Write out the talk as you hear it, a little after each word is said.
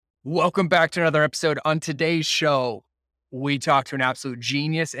Welcome back to another episode. On today's show, we talk to an absolute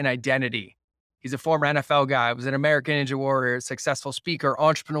genius in identity. He's a former NFL guy, was an American Ninja Warrior, successful speaker,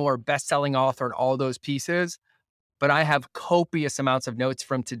 entrepreneur, best-selling author, and all those pieces. But I have copious amounts of notes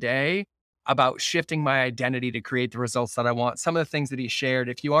from today about shifting my identity to create the results that I want. Some of the things that he shared,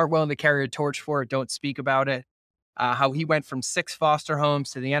 if you aren't willing to carry a torch for it, don't speak about it. How he went from 6 foster homes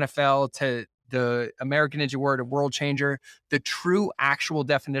to the NFL to the American Ninja Warrior, world changer, the true actual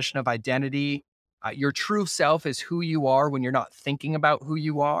definition of identity. Your true self is who you are when you're not thinking about who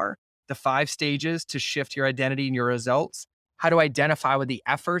you are. The 5 stages to shift your identity and your results. How to identify with the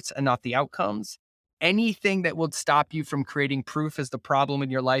efforts and not the outcomes. Anything that would stop you from creating proof is the problem in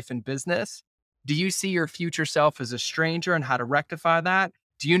your life and business. Do you see your future self as a stranger and how to rectify that?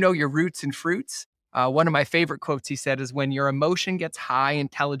 Do you know your roots and fruits? One of my favorite quotes he said is, when your emotion gets high,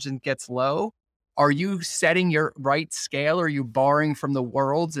 intelligence gets low. Are you setting your right scale? Or are you borrowing from the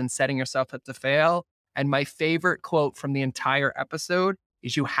world's and setting yourself up to fail? And my favorite quote from the entire episode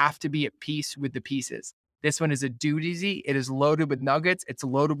is, you have to be at peace with the pieces. This one is a doozy. It is loaded with nuggets. It's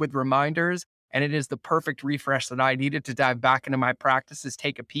loaded with reminders. And it is the perfect refresh that I needed to dive back into my practices,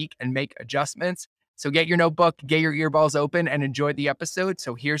 take a peek, and make adjustments. So get your notebook, get your earballs open, and enjoy the episode.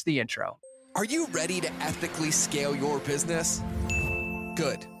 So here's the intro. Are you ready to ethically scale your business?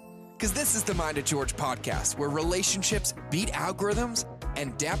 Good. Because this is the Mind of George podcast, where relationships beat algorithms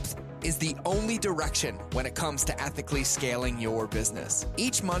and depth is the only direction when it comes to ethically scaling your business.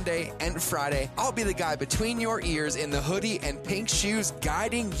 Each Monday and Friday, I'll be the guy between your ears in the hoodie and pink shoes,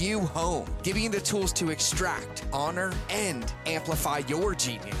 guiding you home, giving you the tools to extract, honor, and amplify your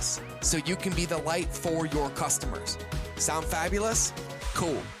genius so you can be the light for your customers. Sound fabulous?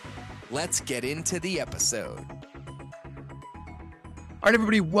 Cool. Let's get into the episode. All right,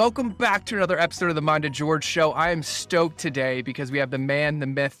 everybody, welcome back to another episode of the Mind of George show. I am stoked today because we have the man, the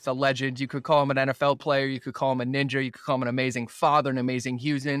myth, the legend. You could call him an NFL player. You could call him a ninja. You could call him an amazing father, an amazing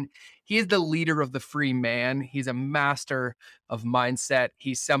human. He is the leader of the free man. He's a master of mindset.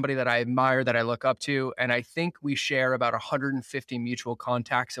 He's somebody that I admire, that I look up to. And I think we share about 150 mutual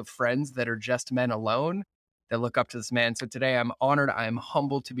contacts of friends that are just men alone that look up to this man. So today I'm honored. I am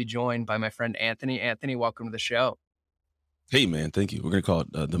humbled to be joined by my friend Anthony. Anthony, welcome to the show. Hey, man, thank you. We're going to call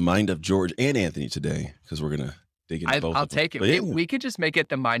it the Mind of George and Anthony today because we're going to dig into both I'll of them. take it. Yeah. We could just make it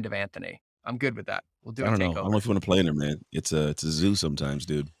the Mind of Anthony. I'm good with that. We'll do a I don't takeover. know. I don't know if you want to play in there, man. It's a zoo sometimes,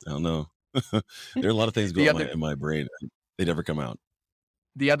 dude. I don't know. There are a lot of things going on in my brain. They never come out.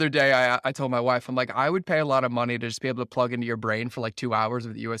 The other day, I told my wife, I'm like, I would pay a lot of money to just be able to plug into your brain for like 2 hours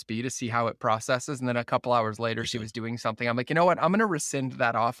with USB to see how it processes. And then a couple hours later, she was doing something. I'm like, you know what? I'm going to rescind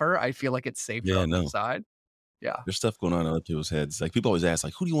that offer. I feel like it's safer on the side. Yeah. There's stuff going on in other people's heads. Like, people always ask,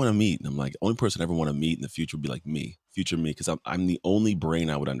 like, who do you want to meet? And I'm like, the only person I ever want to meet in the future would be like me, future me, because I'm the only brain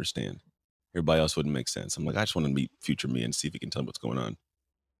I would understand. Everybody else wouldn't make sense. I'm like, I just want to meet future me and see if he can tell me what's going on.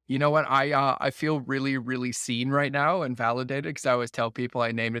 You know what? I feel really, really seen right now and validated, because I always tell people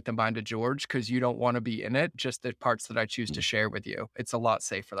I named it the Mind of George because you don't want to be in it, just the parts that I choose to share with you. It's a lot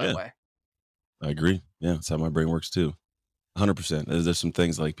safer that way. I agree. Yeah, that's how my brain works too. 100%. There's some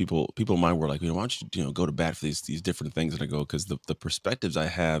things like people in my world, like, why don't you go to bat for these different things? And I go, because the perspectives I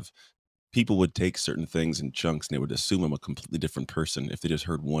have, people would take certain things in chunks and they would assume I'm a completely different person if they just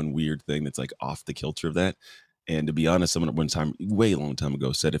heard one weird thing that's like off the kilter of that. And to be honest, someone at one time, way a long time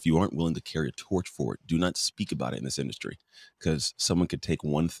ago, said, if you aren't willing to carry a torch for it, do not speak about it in this industry, because someone could take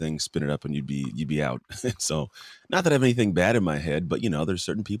one thing, spin it up, and you'd be out. So, not that I have anything bad in my head, but there's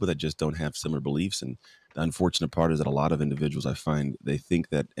certain people that just don't have similar beliefs. And the unfortunate part is that a lot of individuals, I find, they think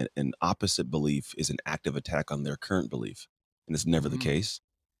that an opposite belief is an active attack on their current belief, and it's never the case.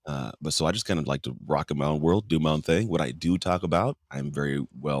 But so I just kind of like to rock in my own world, do my own thing. What I do talk about, I'm very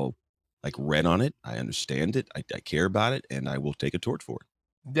well read on it. I understand it. I care about it, and I will take a torch for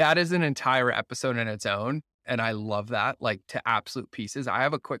it. That is an entire episode in its own. And I love that, to absolute pieces. I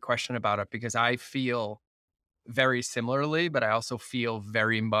have a quick question about it because I feel very similarly, but I also feel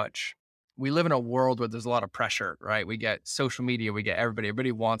very much, we live in a world where there's a lot of pressure, right? We get social media, we get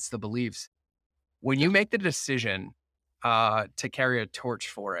everybody wants the beliefs. When you make the decision to carry a torch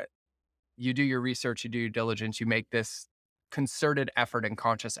for it, you do your research, you do your diligence, you make this concerted effort and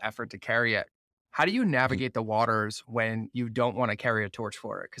conscious effort to carry it. How do you navigate the waters when you don't want to carry a torch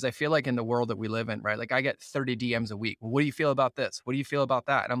for it? Because I feel like in the world that we live in, right? I get 30 DMs a week. Well, what do you feel about this? What do you feel about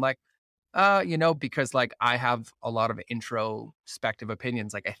that? And I'm like, because I have a lot of introspective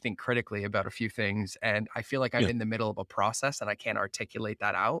opinions. I think critically about a few things, and I feel like I'm in the middle of a process and I can't articulate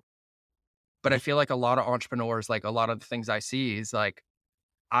that out. But I feel like a lot of entrepreneurs, a lot of the things I see is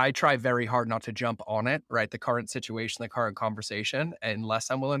I try very hard not to jump on it, right? The current situation, the current conversation,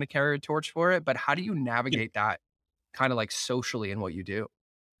 unless I'm willing to carry a torch for it. But how do you Yeah. navigate that kind of like socially in what you do?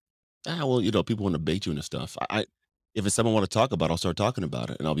 Well, people want to bait you into stuff. If it's something I want to talk about, I'll start talking about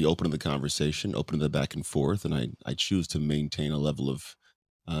it, and I'll be open to the conversation, open to the back and forth, and I choose to maintain a level of,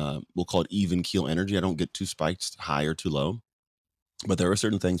 we'll call it even keel energy. I don't get too spiked high or too low. But there are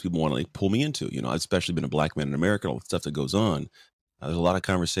certain things people want to like pull me into. I've especially been a black man in America, all the stuff that goes on. There's a lot of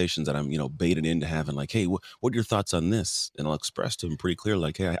conversations that I'm, baited into having, like, hey, what are your thoughts on this? And I'll express to them pretty clear,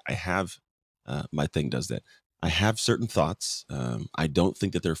 like, hey, I have, my thing does that. I have certain thoughts. I don't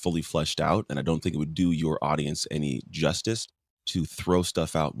think that they're fully fleshed out, and I don't think it would do your audience any justice to throw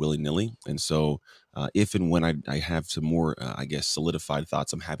stuff out willy nilly. And so, if and when I have some more, I guess, solidified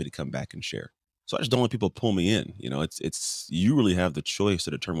thoughts, I'm happy to come back and share. So I just don't let people pull me in. It's you really have the choice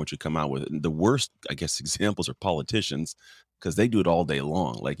to determine what you come out with. And the worst, I guess, examples are politicians because they do it all day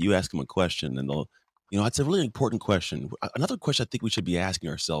long. Like you ask them a question and they'll, it's a really important question. Another question I think we should be asking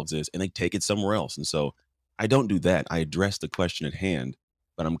ourselves is, and they take it somewhere else. And so I don't do that. I address the question at hand,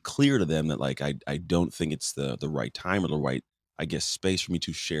 but I'm clear to them that like I don't think it's the right time or the right, I guess, space for me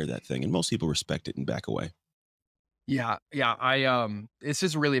to share that thing. And most people respect it and back away. Yeah, yeah. This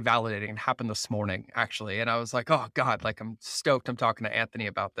is really validating. It happened this morning, actually. And I was like, oh God, like I'm stoked I'm talking to Anthony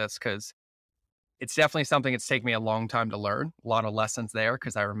about this because it's definitely something it's taken me a long time to learn. A lot of lessons there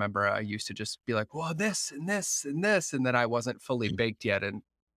because I remember I used to just be like, well, this and this and this. And then I wasn't fully Mm. baked yet. And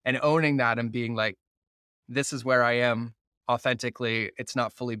owning that and being like, this is where I am authentically. It's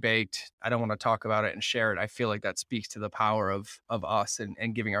not fully baked. I don't want to talk about it and share it. I feel like that speaks to the power of us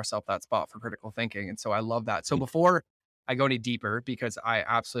and giving ourselves that spot for critical thinking. And so I love that. So Mm. before I go any deeper, because I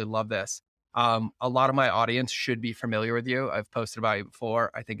absolutely love this, a lot of my audience should be familiar with you. I've posted about you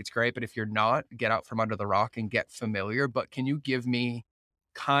before. I think it's great. But if you're not, get out from under the rock and get familiar. But can you give me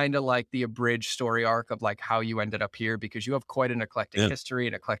kind of like the abridged story arc of like how you ended up here? Because you have quite an eclectic Yeah. history,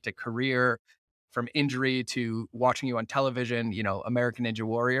 an eclectic career from injury to watching you on television, American Ninja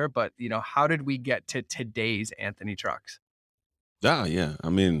Warrior. But, how did we get to today's Anthony Trucks? Yeah. I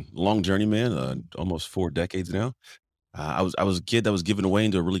mean, long journey, man. Almost 4 decades now. I was a kid that was given away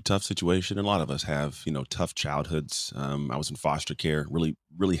into a really tough situation. And a lot of us have, tough childhoods. I was in foster care, really,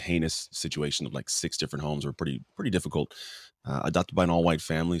 really heinous situation of like 6 different homes were pretty difficult. Adopted by an all white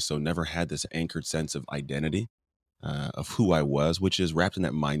family, so never had this anchored sense of identity, of who I was, which is wrapped in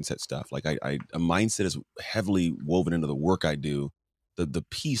that mindset stuff. Like a mindset is heavily woven into the work I do. The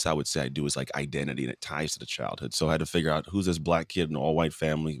piece I would say I do is like identity, and it ties to the childhood. So I had to figure out who's this black kid in an all white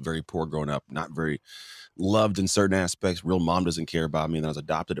family, very poor growing up, not very loved in certain aspects. Real mom doesn't care about me. And I was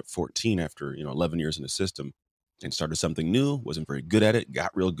adopted at 14 after, 11 years in the system and started something new. Wasn't very good at it,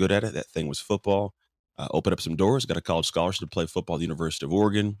 got real good at it. That thing was football. Opened up some doors, got a college scholarship to play football at the University of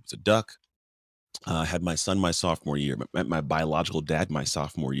Oregon. Was a Duck. Had my son my sophomore year, met my biological dad my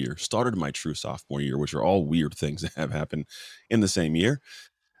sophomore year, started my true sophomore year, which are all weird things that have happened in the same year.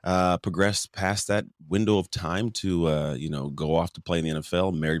 Progressed past that window of time to, go off to play in the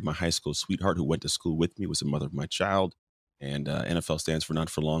NFL. Married my high school sweetheart who went to school with me, was the mother of my child. And NFL stands for not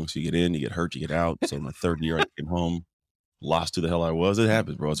for long. So you get in, you get hurt, you get out. So my third year, I came home, lost who the hell I was. It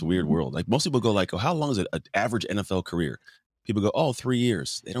happens, bro. It's a weird world. Like most people go like, oh, how long is it an average NFL career? People go, oh, 3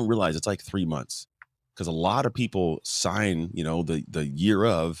 years. They don't realize it's like 3 months. Because a lot of people sign, the year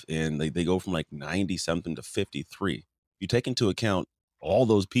of, and they go from like 90 something to 53. You take into account all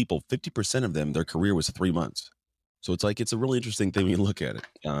those people, 50% of them, their career was 3 months. So it's like, it's a really interesting thing when you look at it.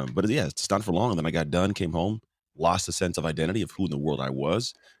 But yeah, it's not for long. And then I got done, came home, lost a sense of identity of who in the world I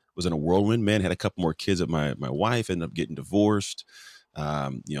was in a whirlwind, man, had a couple more kids with my wife, ended up getting divorced,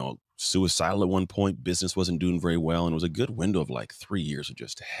 suicidal at one point, business wasn't doing very well. And it was a good window of like 3 years of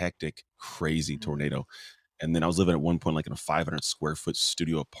just hectic, crazy tornado. And then I was living at one point like in a 500 square foot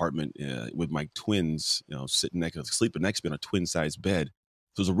studio apartment with my twins, sleeping next to me on a twin size bed.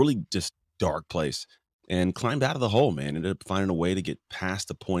 So it was a really just dark place, and climbed out of the hole, man. Ended up finding a way to get past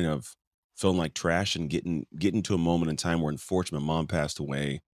the point of feeling like trash and getting to a moment in time where unfortunately my mom passed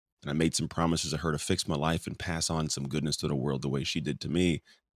away. And I made some promises to her to fix my life and pass on some goodness to the world the way she did to me.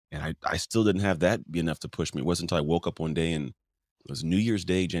 And I still didn't have that be enough to push me. It wasn't until I woke up one day, and it was New Year's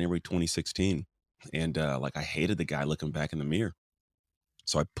Day, January 2016. And like I hated the guy looking back in the mirror.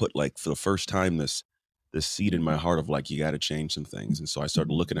 So I put like for the first time this seed in my heart of like, you got to change some things. And so I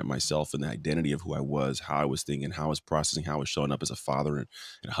started looking at myself and the identity of who I was, how I was thinking, how I was processing, how I was showing up as a father and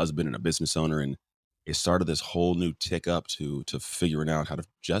a husband and a business owner. And it started this whole new tick up to figuring out how to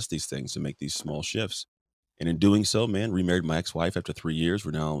adjust these things to make these small shifts. And in doing so, man, remarried my ex-wife after 3 years.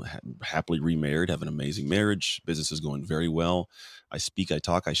 We're now happily remarried, have an amazing marriage. Business is going very well. I speak, I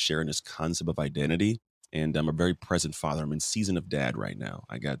talk, I share in this concept of identity. And I'm a very present father. I'm in season of dad right now.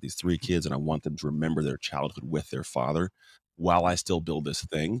 I got these three kids, and I want them to remember their childhood with their father while I still build this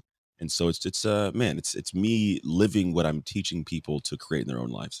thing. And so it's man, it's me living what I'm teaching people to create in their own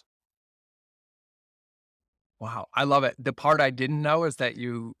lives. Wow, I love it. The part I didn't know is that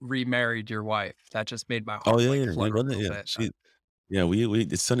you remarried your wife. That just made my Oh heart, yeah, like, yeah, flutter a little yeah. bit. Yeah, we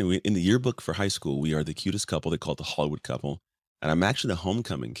it's funny. We in the yearbook for high school, we are the cutest couple. They call it the Hollywood couple, and I'm actually the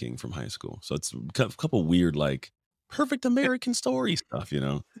homecoming king from high school. So it's a couple weird, like perfect American story stuff, you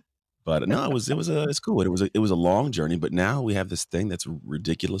know. But no, it's cool. It was a long journey, but now we have this thing that's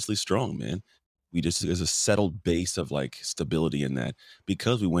ridiculously strong, man. We just there's a settled base of like stability in that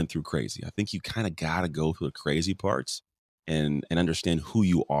because we went through crazy. I think you kind of got to go through the crazy parts and understand who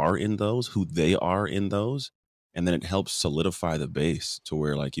you are in those, who they are in those, and then it helps solidify the base to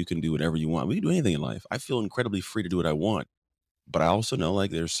where like you can do whatever you want. We can do anything in life. I feel incredibly free to do what I want, but I also know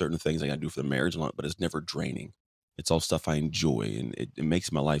like there's certain things I got to do for the marriage, but it's never draining. It's all stuff I enjoy, and it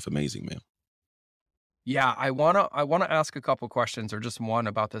makes my life amazing, man. Yeah, I wanna ask a couple questions or just one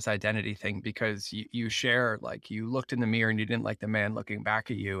about this identity thing because you share, like, you looked in the mirror and you didn't like the man looking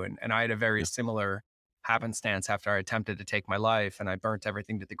back at you, and I had a very Yeah. similar happenstance after I attempted to take my life and I burnt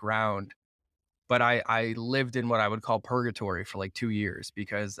everything to the ground. But I lived in what I would call purgatory for, like, 2 years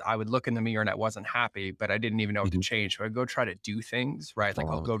because I would look in the mirror and I wasn't happy, but I didn't even know what to Mhm. change. So I'd go try to do things, right?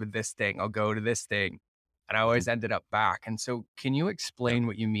 Like, I'll Fog. go to this thing, I'll go to this thing, and I Mhm. always ended up back. And so can you Yeah. explain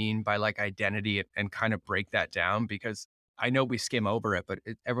what you mean by, like, identity and kind of break that down? Because I know we skim over it, but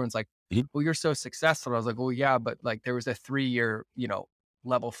everyone's like, Mhm. "Well, you're so successful." I was like, "Well, yeah, but, like, there was a 3-year,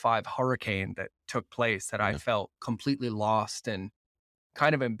 level 5 hurricane that took place that I Yeah. felt completely lost and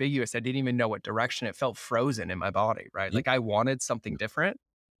kind of ambiguous. I didn't even know what direction. It felt frozen in my body, right? Mhm. Like I wanted something Yeah. different,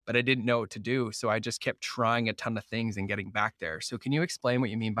 but I didn't know what to do. So I just kept trying a ton of things and getting back there. So can you explain what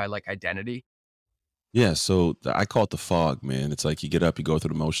you mean by like identity? Yeah, so I call it the fog, man. It's like you get up, you go through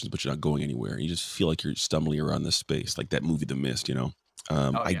the motions, but you're not going anywhere. You just feel like you're stumbling around this space, like that movie, The Mist. You know,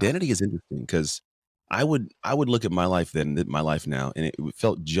 Oh yeah. identity is interesting because I would look at my life then, my life now, and it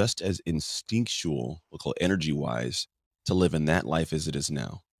felt just as instinctual, we'll call it energy wise, to live in that life as it is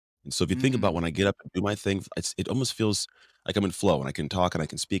now. And so if you think about when Mm, I get up and do my thing, it almost feels like I'm in flow and I can talk and I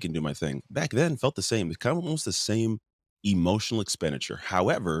can speak and do my thing. Back then, felt the same. It's kind of almost the same emotional expenditure.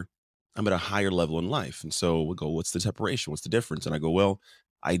 However, I'm at a higher level in life. And so we'll go, what's the separation? What's the difference? And I go, well,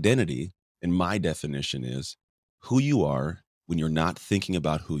 identity, in my definition, is who you are when you're not thinking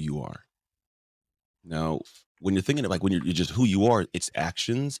about who you are. Now, when you're thinking of like when you're just who you are, it's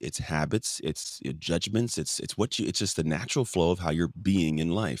actions, it's habits, it's judgments, it's what you it's just the natural flow of how you're being in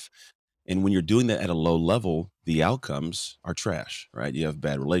life. And when you're doing that at a low level, the outcomes are trash, right? You have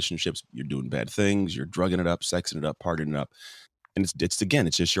bad relationships, you're doing bad things, you're drugging it up, sexing it up, partying it up, and it's again,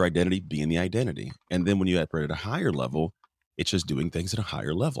 it's just your identity being the identity. And then when you operate at a higher level, it's just doing things at a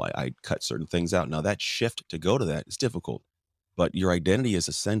higher level. I cut certain things out. Now that shift to go to that is difficult, but your identity is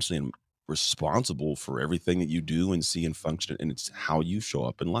essentially responsible for everything that you do and see and function, and it's how you show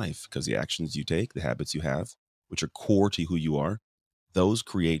up in life because the actions you take, the habits you have, which are core to who you are, those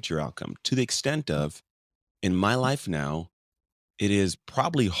create your outcome. To the extent of in my life now, it is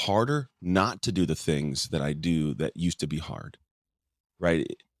probably harder not to do the things that I do that used to be hard, right?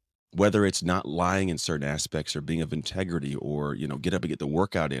 Whether it's not lying in certain aspects or being of integrity or, get up and get the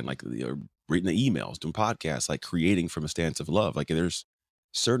workout in, like reading the emails, doing podcasts, like creating from a stance of love. Like there's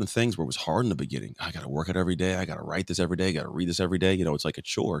certain things where it was hard in the beginning. I got to work out every day. I got to write this every day. I got to read this every day. It's like a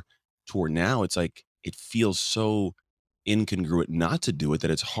chore. To where now it's like, it feels so incongruent not to do it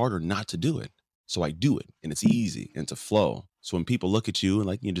that it's harder not to do it. So I do it and it's easy and it's a flow. So when people look at you and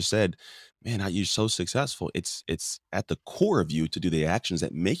like you just said, man, you're so successful. It's at the core of you to do the actions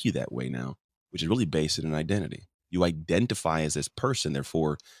that make you that way now, which is really based in an identity. You identify as this person,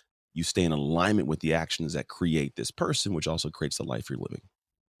 therefore you stay in alignment with the actions that create this person, which also creates the life you're living.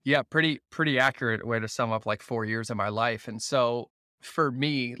 yeah, pretty accurate way to sum up like 4 years of my life. And so for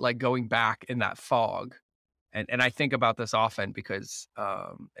me, like going back in that fog, and I think about this often because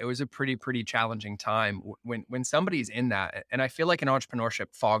it was a pretty challenging time when somebody's in that, and I feel like in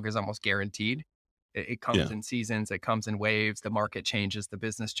entrepreneurship, fog is almost guaranteed. It comes Yeah. in seasons, it comes in waves. The market changes, the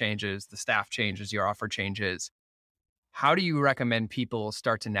business changes, the staff changes, your offer changes. How do you recommend people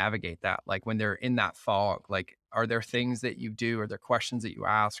start to navigate that? Like when they're in that fog, like are there things that you do? Are there questions that you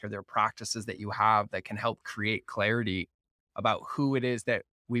ask? Are there practices that you have that can help create clarity about who it is that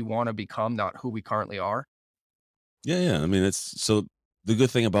we want to become, not who we currently are? Yeah. Yeah. I mean, it's so. The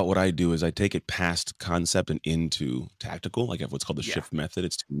good thing about what I do is I take it past concept and into tactical. Like I have what's called the Yeah. shift method.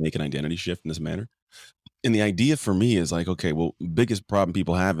 It's to make an identity shift in this manner. And the idea for me is like, okay, well, biggest problem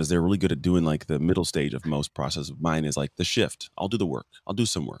people have is they're really good at doing like the middle stage of most process of mine is like the shift. I'll do the work. I'll do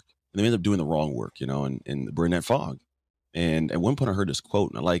some work. And they end up doing the wrong work, and we're in that fog. And at one point I heard this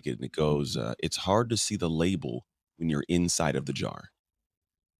quote and I like it. And it goes, it's hard to see the label when you're inside of the jar.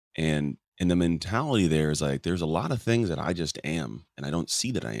 And the mentality there is like, there's a lot of things that I just am and I don't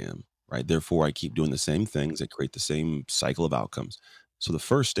see that I am, right? Therefore, I keep doing the same things that create the same cycle of outcomes. So the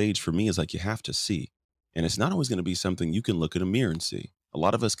first stage for me is like, you have to see. And it's not always going to be something you can look in a mirror and see. A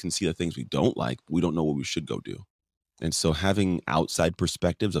lot of us can see the things we don't like, but we don't know what we should go do. And so having outside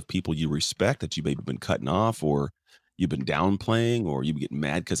perspectives of people you respect that you maybe been cutting off or you've been downplaying or you get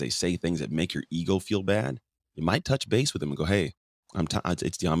mad because they say things that make your ego feel bad, you might touch base with them and go, hey, I'm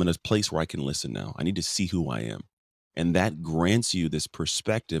in a place where I can listen now. I need to see who I am. And that grants you this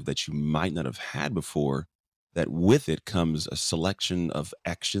perspective that you might not have had before, that with it comes a selection of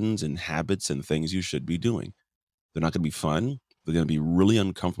actions and habits and things you should be doing. They're not going to be fun. They're going to be really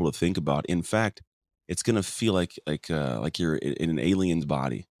uncomfortable to think about. In fact, it's going to feel like you're in an alien's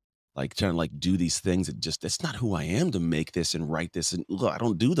body, like trying to like do these things that just that's not who I am to make this and write this. And look, I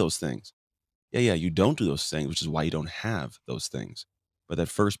don't do those things. Yeah, you don't do those things, which is why you don't have those things. But that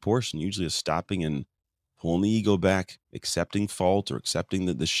first portion usually is stopping and pulling the ego back, accepting fault or accepting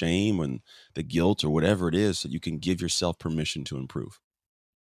the shame and the guilt or whatever it is, so you can give yourself permission to improve.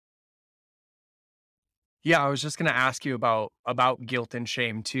 Yeah, I was just gonna ask you about guilt and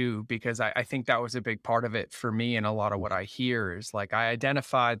shame too, because I think that was a big part of it for me and a lot of what I hear is like I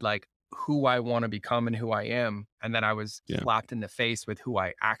identified like who I want to become and who I am, and then I was Yeah. slapped in the face with who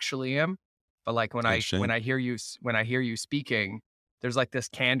I actually am. But like when It's called I when shame. I hear you when I hear you speaking, there's like this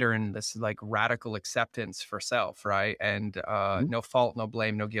candor and this like radical acceptance for self, right? And Mhm. no fault, no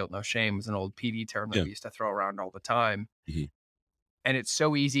blame, no guilt, no shame was an old PD term that Yeah. we used to throw around all the time. Mhm. And it's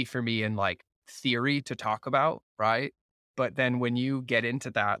so easy for me in like theory to talk about, right? But then when you get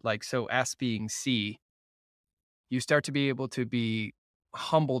into that, like, so S being C, you start to be able to be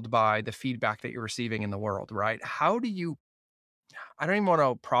humbled by the feedback that you're receiving in the world, right? How do you, I don't even want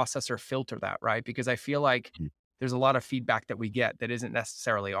to process or filter that, right? Because I feel like Mhm. there's a lot of feedback that we get that isn't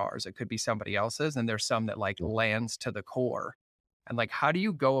necessarily ours. It could be somebody else's. And there's some that like Sure. lands to the core. And like, how do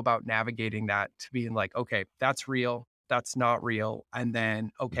you go about navigating that to being like, okay, that's real, that's not real. And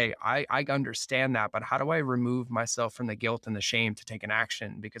then, okay, I understand that, but how do I remove myself from the guilt and the shame to take an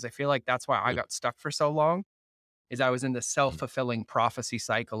action? Because I feel like that's why I Yeah. got stuck for so long is I was in the Mhm. self-fulfilling prophecy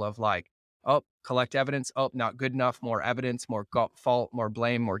cycle of like, oh, collect evidence. Oh, not good enough. More evidence, more fault, more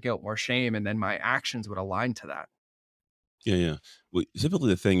blame, more guilt, more shame. And then my actions would align to that. Yeah. Well, typically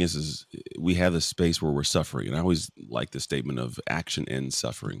the thing is we have this space where we're suffering, and I always like the statement of action ends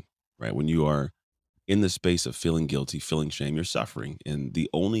suffering, right? When you are in the space of feeling guilty, feeling shame, you're suffering, and the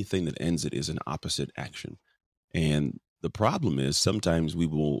only thing that ends it is an opposite action. And the problem is sometimes we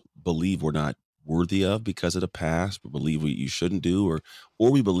will believe we're not worthy of because of the past, we believe you shouldn't do,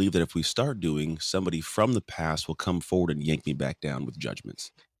 or we believe that if we start doing, somebody from the past will come forward and yank me back down with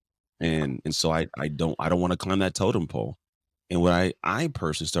judgments. And so I don't want to climb that totem pole. And what I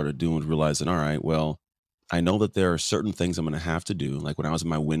personally started doing was realizing, all right, well, I know that there are certain things I'm going to have to do. Like when I was in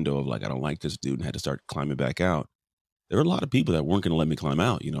my window of like, I don't like this dude and had to start climbing back out. There were a lot of people that weren't going to let me climb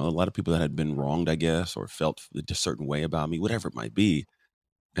out. A lot of people that had been wronged, I guess, or felt a certain way about me, whatever it might be.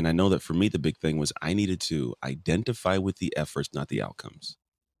 And I know that for me, the big thing was I needed to identify with the efforts, not the outcomes.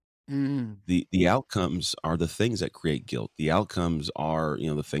 Mm. The outcomes are the things that create guilt. The outcomes are,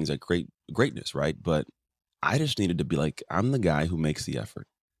 the things that create greatness, right? But I just needed to be like, I'm the guy who makes the effort.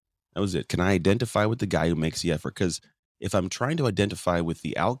 That was it. Can I identify with the guy who makes the effort? Because if I'm trying to identify with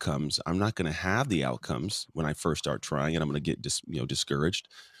the outcomes, I'm not going to have the outcomes when I first start trying, and I'm going to get discouraged.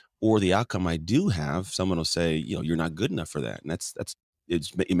 Or the outcome I do have, someone will say, you're not good enough for that, and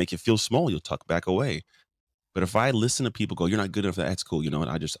it make you feel small. You'll tuck back away. But if I listen to people go, you're not good enough for that, that's cool. And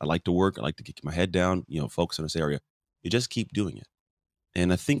I like to work. I like to keep my head down. Focus on this area. You just keep doing it.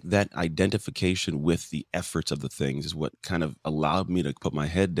 And I think that identification with the efforts of the things is what kind of allowed me to put my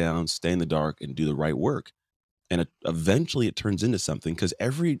head down, stay in the dark, and do the right work. And eventually it turns into something because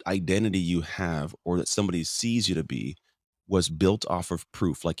every identity you have or that somebody sees you to be was built off of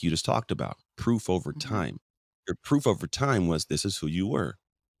proof, like you just talked about, proof over Mhm. time. Your proof over time was this is who you were.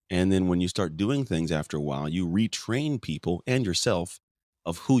 And then when you start doing things after a while, you retrain people and yourself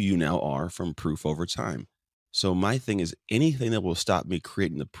of who you now are from proof over time. So my thing is anything that will stop me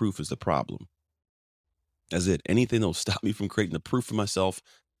creating the proof is the problem. That's it. Anything that will stop me from creating the proof for myself,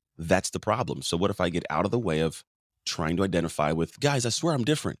 that's the problem. So what if I get out of the way of trying to identify with, guys, I swear I'm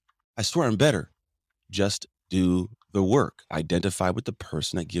different. I swear I'm better. Just do the work. Identify with the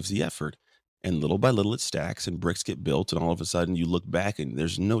person that gives the effort. And little by little, it stacks and bricks get built. And all of a sudden, you look back and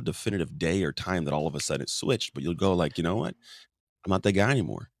there's no definitive day or time that all of a sudden it switched. But you'll go, like, you know what? I'm not that guy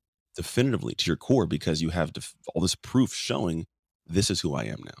anymore. Definitively to your core, because you have all this proof showing this is who I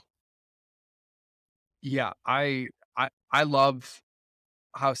am now. Yeah, I love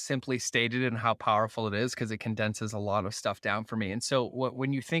how simply stated and how powerful it is because it condenses a lot of stuff down for me. And so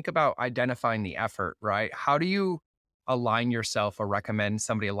when you think about identifying the effort, right? How do you align yourself or recommend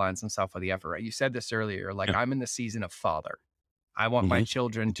somebody aligns themselves with the effort, right? You said this earlier, like Yeah. I'm in the season of father. I want my Hmm.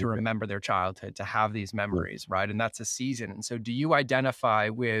 children to remember their childhood, to have these memories, right? And that's a season. And so do you identify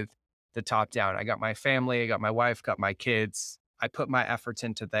with the top down? I got my family, I got my wife, got my kids. I put my efforts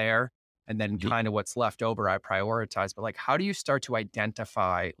into there and then Hmm. kind of what's left over I prioritize. But like how do you start to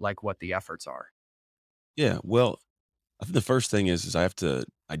identify like what the efforts are? Yeah. Well, I think the first thing is I have to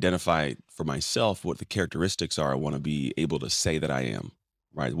identify for myself what the characteristics are I want to be able to say that I am.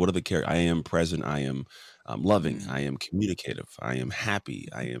 Right. What are the I am present. I am loving. Mm, I am communicative. I am happy.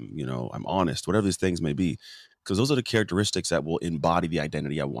 I am, I'm honest. Whatever these things may be, because those are the characteristics that will embody the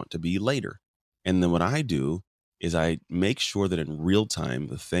identity I want to be later. And then what I do is I make sure that in real time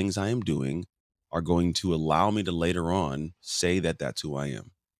the things I am doing are going to allow me to later on say that that's who I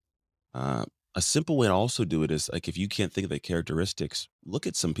am. Uh, a simple way to also do it is like if you can't think of the characteristics, look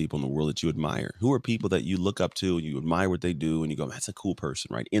at some people in the world that you admire. Who are people that you look up to and you admire what they do and you go, that's a cool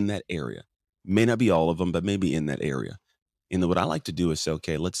person, right? In that area. May not be all of them, but maybe in that area. And then what I like to do is say,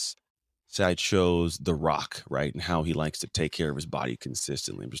 okay, let's say I chose The Rock, right? And how he likes to take care of his body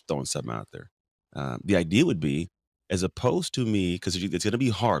consistently. I'm just throwing something out there. The idea would be, as opposed to me, because it's going to be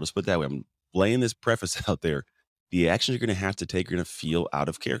hard. Let's put it that way. I'm laying this preface out there. The actions you're going to have to take are going to feel out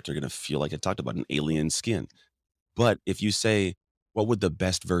of character. You're going to feel like I talked about an alien skin. But if you say, what would the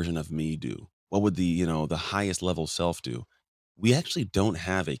best version of me do? What would the highest level self do? We actually don't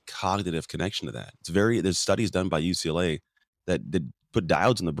have a cognitive connection to that. There's studies done by UCLA that put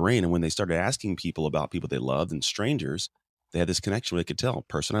diodes in the brain. And when they started asking people about people they loved and strangers, they had this connection where they could tell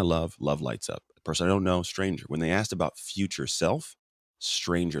person I love lights up. Person I don't know, stranger. When they asked about future self,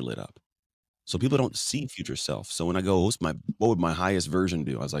 stranger lit up. So people don't see future self. So when I go, what would my highest version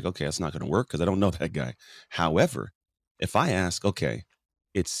do? I was like, okay, that's not going to work because I don't know that guy. However, if I ask, okay,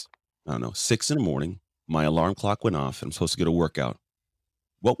 it's, I don't know, 6 in the morning, my alarm clock went off and I'm supposed to get a workout.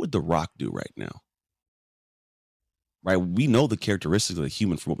 What would The Rock do right now? Right? We know the characteristics of the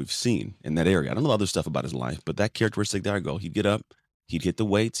human from what we've seen in that area. I don't know other stuff about his life, but that characteristic there I go, he'd get up, he'd hit the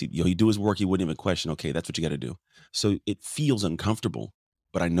weights, he'd do his work. He wouldn't even question, okay, that's what you got to do. So it feels uncomfortable,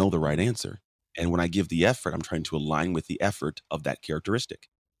 but I know the right answer. And when I give the effort, I'm trying to align with the effort of that characteristic.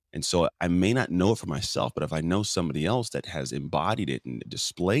 And so I may not know it for myself, but if I know somebody else that has embodied it and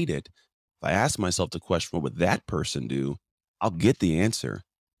displayed it, if I ask myself the question, what would that person do? I'll get the answer.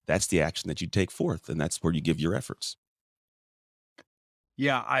 That's the action that you take forth. And that's where you give your efforts.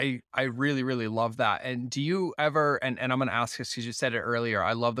 yeah, I really, really love that. And do you ever and I'm gonna ask this because you said it earlier.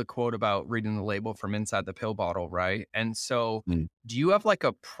 I love the quote about reading the label from inside the pill bottle, right? And so Mm. do you have like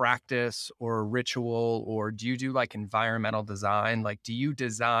a practice or a ritual or do you do like environmental design? Like do you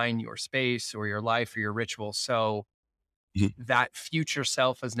design your space or your life or your ritual so Mhm. that future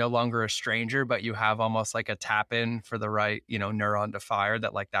self is no longer a stranger, but you have almost like a tap in for the right, neuron to fire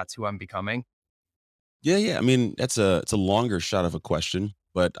that like that's who I'm becoming? Yeah, yeah. I mean, it's a longer shot of a question,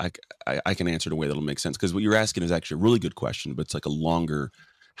 but I can answer it in a way that'll make sense because what you're asking is actually a really good question, but it's like a longer.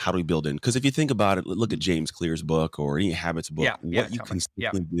 How do we build in? Because if you think about it, look at James Clear's book or any habits book. Yeah, yeah, What you tell me.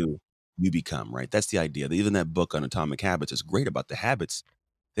 Yeah. consistently do, you become. Right. That's the idea. Even that book on atomic habits is great about the habits.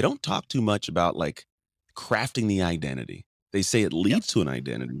 They don't talk too much about like crafting the identity. They say it leads Yes. to an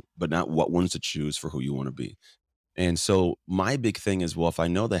identity, but not what ones to choose for who you want to be. And so my big thing is, well, if I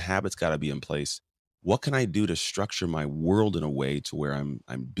know the habits got to be in place, what can I do to structure my world in a way to where I'm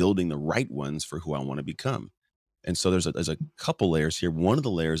building the right ones for who I want to become? And so there's a couple layers here. One of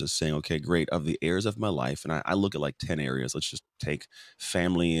the layers is saying, okay, great, of the areas of my life, and I look at like 10 areas. Let's just take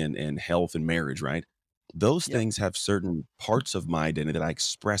family and health and marriage, right? Those Yep. things have certain parts of my identity that I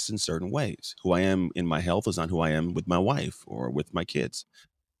express in certain ways. Who I am in my health is not who I am with my wife or with my kids.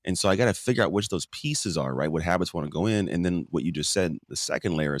 And so I got to figure out which those pieces are, right? What habits want to go in. And then what you just said, the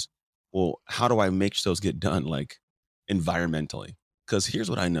second layer is, well, how do I make those get done like environmentally? Because here's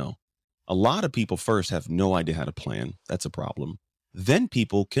what I know. A lot of people first have no idea how to plan. That's a problem. Then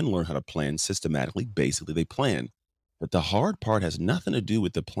people can learn how to plan systematically. Basically, they plan. But the hard part has nothing to do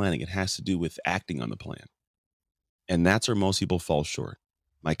with the planning. It has to do with acting on the plan. And that's where most people fall short.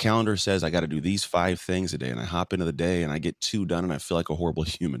 My calendar says I got to do these 5 things a day, and I hop into the day and I get 2 done and I feel like a horrible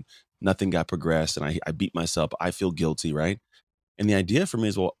human. Nothing got progressed and I beat myself. I feel guilty, right? And the idea for me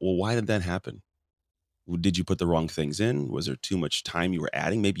is, well, why did that happen? Did you put the wrong things in? Was there too much time you were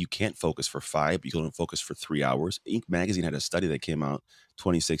adding? Maybe you can't focus for 5, you can only focus for 3 hours. Inc. magazine had a study that came out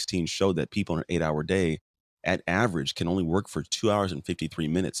 2016 showed that people on an 8-hour day at average can only work for 2 hours and 53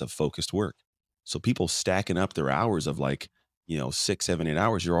 minutes of focused work. So people stacking up their hours of like, 6, 7, 8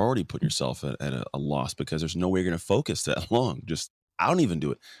 hours, you're already putting yourself at a loss because there's no way you're going to focus that long. Just, I don't even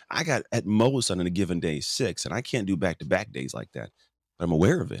do it. I got at most on a given day 6, and I can't do back to back days like that, but I'm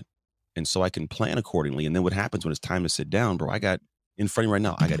aware of it. And so I can plan accordingly. And then what happens when it's time to sit down, bro? I got in front of me right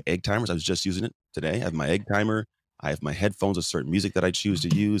now, I got egg timers. I was just using it today. I have my egg timer. I have my headphones with certain music that I choose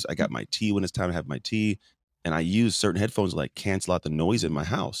to use. I got my tea when it's time to have my tea. And I use certain headphones to like cancel out the noise in my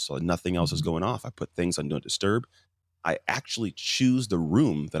house so nothing else is going off. I put things on Don't Disturb. I actually choose the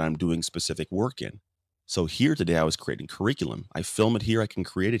room that I'm doing specific work in. So here today, I was creating curriculum. I film it here. I can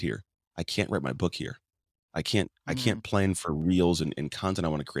create it here. I can't write my book here. I can't plan for reels and content I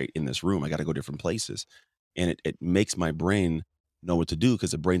want to create in this room. I got to go different places. And it makes my brain know what to do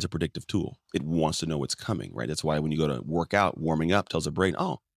because the brain's a predictive tool. It wants to know what's coming, right? That's why when you go to work out, warming up tells the brain,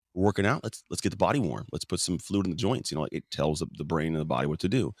 oh, we're working out. Let's get the body warm. Let's put some fluid in the joints. It tells the brain and the body what to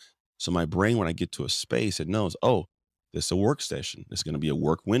do. So my brain, when I get to a space, it knows, oh, this is a workstation. This is going to be a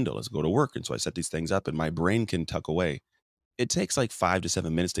work window. Let's go to work. And so I set these things up and my brain can tuck away. It takes like 5 to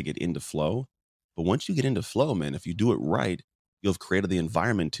 7 minutes to get into flow. But once you get into flow, man, if you do it right, you'll have created the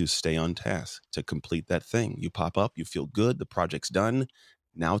environment to stay on task, to complete that thing. You pop up, you feel good, the project's done.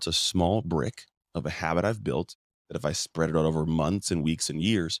 Now it's a small brick of a habit I've built that if I spread it out over months and weeks and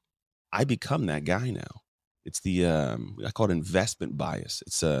years, I become that guy now. It's the I call it investment bias.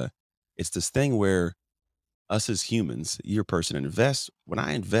 It's this thing where us as humans, your person invests. When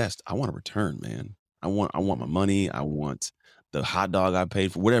I invest, I want a return, man. I want my money. I want the hot dog I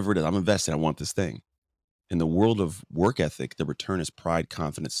paid for, whatever it is. I'm investing. I want this thing. In the world of work ethic, the return is pride,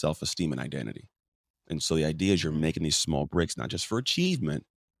 confidence, self-esteem, and identity. And so the idea is you're making these small bricks, not just for achievement,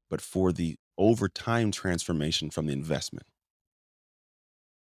 but for the over time transformation from the investment.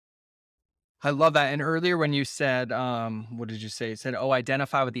 I love that. And earlier when you said, what did you say? You said, "Oh,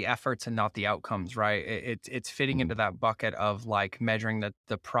 identify with the efforts and not the outcomes." Right? It's fitting Mhm. into that bucket of like measuring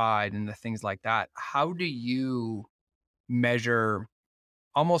the pride and the things like that. How do you measure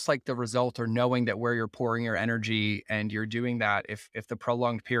almost like the result or knowing that where you're pouring your energy and you're doing that? If the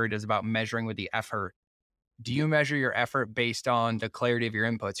prolonged period is about measuring with the effort, do you measure your effort based on the clarity of your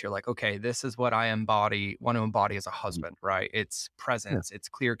inputs? You're like, okay, this is what want to embody as a Mhm. husband, right? It's Yeah. presence, it's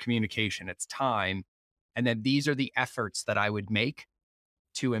clear communication, it's time. And then these are the efforts that I would make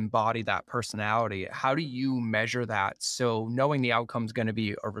to embody that personality. How do you measure that? So knowing the outcome is going to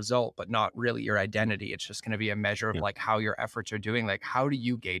be a result, but not really your identity. It's just going to be a measure of Yeah. like how your efforts are doing. Like, how do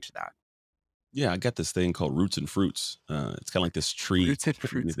you gauge that? Yeah. I got this thing called roots and fruits. It's kind of like this tree. Roots and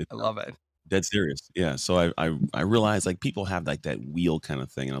fruits. I love it. Dead serious. Yeah. So I realized like people have like that wheel kind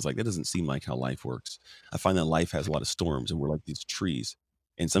of thing. And I was like, that doesn't seem like how life works. I find that life has a lot of storms and we're like these trees.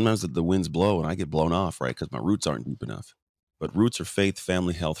 And sometimes the winds blow and I get blown off, right? Because my roots aren't deep enough. But roots are faith,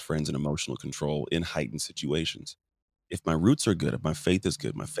 family, health, friends, and emotional control in heightened situations. If my roots are good, if my faith is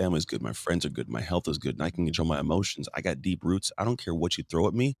good, my family is good, my friends are good, my health is good, and I can control my emotions, I got deep roots. I don't care what you throw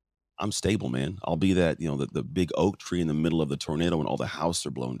at me. I'm stable, man. I'll be that, the big oak tree in the middle of the tornado when all the houses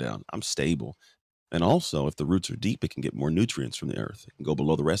are blown down. I'm stable. And also, if the roots are deep, it can get more nutrients from the earth. It can go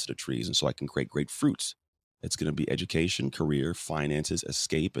below the rest of the trees. And so I can create great fruits. It's going to be education, career, finances,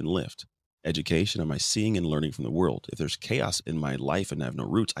 escape, and lift. Education, am I seeing and learning from the world? If there's chaos in my life and I have no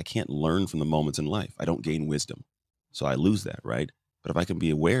roots, I can't learn from the moments in life. I don't gain wisdom. So I lose that, right? But if I can be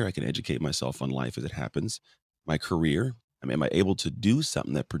aware, I can educate myself on life as it happens. My career, am I able to do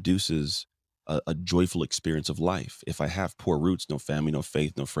something that produces a joyful experience of life? If I have poor roots, no family, no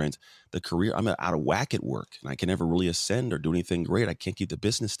faith, no friends, the career, I'm out of whack at work and I can never really ascend or do anything great. I can't keep the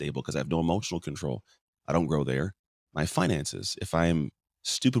business stable because I have no emotional control. I don't grow there. My finances, if I am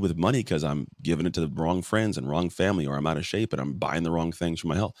stupid with money because I'm giving it to the wrong friends and wrong family, or I'm out of shape and I'm buying the wrong things for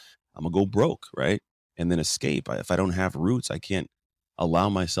my health, I'm gonna go broke, right? And then escape. If I don't have roots, I can't allow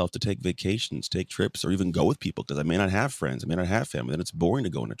myself to take vacations, take trips, or even go with people because I may not have friends, I may not have family. Then it's boring to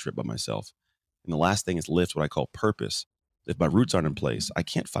go on a trip by myself. And the last thing is lift, what I call purpose. If my roots aren't in place, I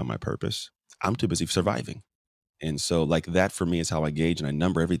can't find my purpose. I'm too busy surviving. And so, like that for me is how I gauge and I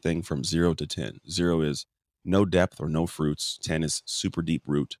number everything from 0 to 10. 0 is no depth or no fruits. 10 is super deep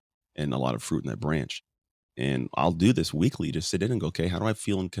root and a lot of fruit in that branch. And I'll do this weekly, just sit in and go, okay, how do I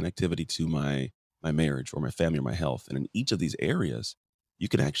feel in connectivity to my marriage or my family or my health? And in each of these areas, You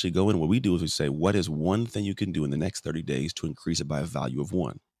can actually go in. What we do is we say, what is one thing you can do in the next 30 days to increase it by a value of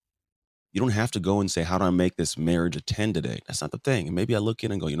one? You don't have to go and say, how do I make this marriage a 10 today? That's not the thing. And maybe I look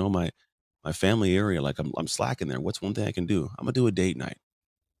in and go, my family area, like I'm slacking there. What's one thing I can do? I'm gonna do a date night.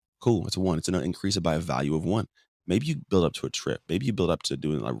 Cool. It's a one. It's gonna increase it by a value of one. Maybe you build up to a trip. Maybe you build up to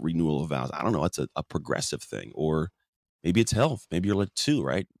doing a renewal of vows. I don't know. It's a progressive thing. Or maybe it's health. Maybe you're like two,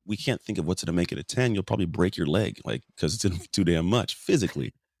 right? We can't think of what's gonna make it a 10. You'll probably break your leg, like, because it's gonna be too damn much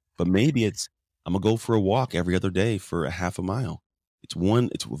physically. But maybe it's I'm gonna go for a walk every other day for a half a mile. It's one,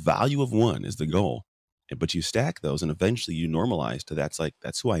 it's a value of one is the goal. But you stack those and eventually you normalize to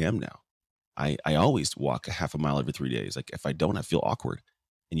that's who I am now. I always walk a half a mile every 3 days. Like if I don't, I feel awkward.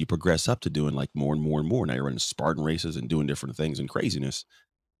 And you progress up to doing like more and more and more. Now you're running Spartan races and doing different things and craziness.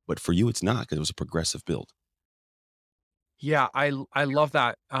 But for you, it's not because it was a progressive build. Yeah, I love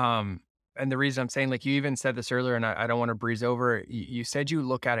that. And the reason I'm saying, like you even said this earlier, and I don't want to breeze over it. You said you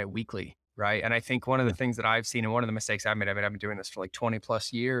look at it weekly, right? And I think one of the Yeah. things that I've seen, and one of the mistakes I mean, I've been doing this for like 20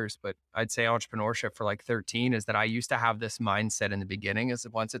 plus years, but I'd say entrepreneurship for like 13 is that I used to have this mindset in the beginning is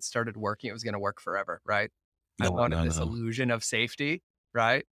that once it started working, it was going to work forever, right? I No, wanted no, this no. illusion of safety,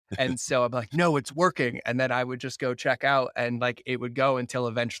 right? And so I'm like, no, it's working. And then I would just go check out and like it would go until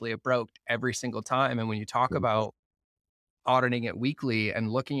eventually it broke every single time. And when you talk about auditing it weekly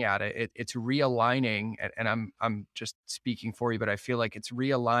and looking at it, it's realigning. And I'm just speaking for you, but I feel like it's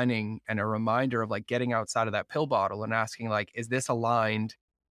realigning and a reminder of like getting outside of that pill bottle and asking like, is this aligned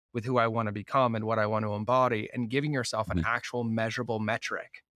with who I want to become and what I want to embody? And giving yourself an Mhm. actual measurable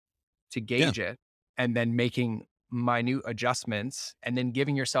metric to Yeah. gauge it, and then making minute adjustments, and then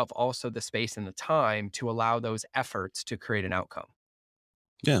giving yourself also the space and the time to allow those efforts to create an outcome.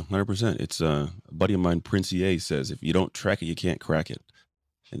 Yeah, 100%. It's a buddy of mine, Prince EA, says if you don't track it, you can't crack it.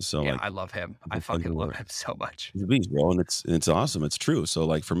 And so, Yeah, like, I love him. it's I a fun fucking love to him so much. He's a beast, bro, and it's awesome. It's true. So,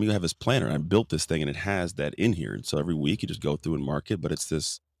 like for me, I have this planner. I built this thing, and it has that in here. And so every week, you just go through and mark it. But it's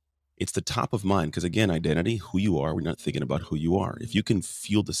the top of mind because again, identity, who you are. We're not thinking about who you are. If you can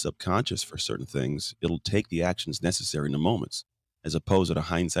feel the subconscious for certain things, it'll take the actions necessary in the moments, as opposed to the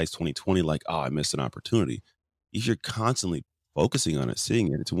hindsight's 2020. Like, oh, I missed an opportunity. If you're constantly focusing on it,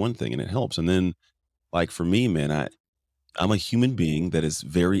 seeing it, it's one thing, and it helps. And then, like for me, man, I'm a human being that is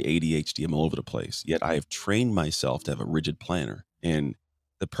very ADHD. I'm all over the place. Yet I have trained myself to have a rigid planner. And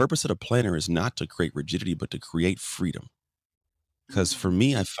the purpose of the planner is not to create rigidity, but to create freedom. Because for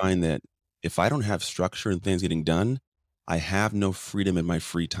me, I find that if I don't have structure and things getting done, I have no freedom in my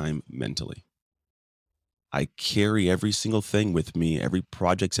free time mentally. I carry every single thing with me. Every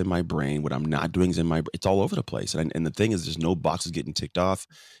project's in my brain. What I'm not doing is it's all over the place. And the thing is, there's no boxes getting ticked off.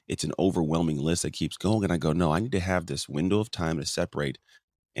 It's an overwhelming list that keeps going. And I go, no, I need to have this window of time to separate,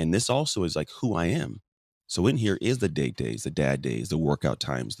 and this also is like who I am. So in here is the date days, the dad days, the workout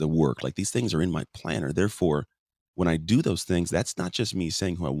times, the work. Like these things are in my planner. Therefore, when I do those things, that's not just me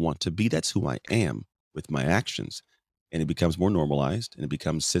saying who I want to be. That's who I am with my actions. And it becomes more normalized and it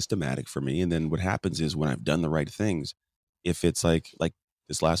becomes systematic for me. And then what happens is when I've done the right things, if it's like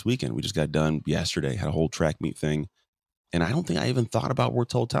this last weekend, we just got done yesterday, had a whole track meet thing, and I don't think I even thought about work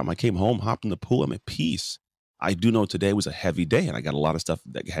the whole time. I came home, hopped in the pool, I'm at peace. I do know today was a heavy day and I got a lot of stuff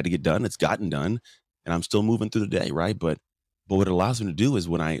that had to get done. It's gotten done and I'm still moving through the day, right? But what it allows me to do is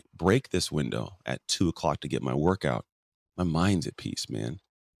when I break this window at 2 o'clock to get my workout, my mind's at peace, man.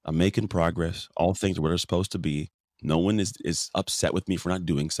 I'm making progress. All things are where they're supposed to be. No one is upset with me for not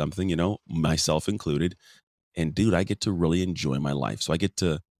doing something, myself included. And dude, I get to really enjoy my life. So I get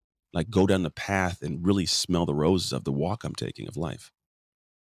to like go down the path and really smell the roses of the walk I'm taking of life.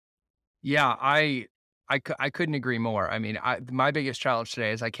 Yeah, I couldn't agree more. I mean, my biggest challenge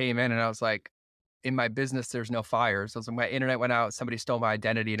today is I came in and I was like, in my business, there's no fires. I was like, my internet went out. Somebody stole my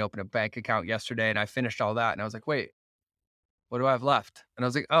identity and opened a bank account yesterday, and I finished all that. And I was like, wait, what do I have left? And I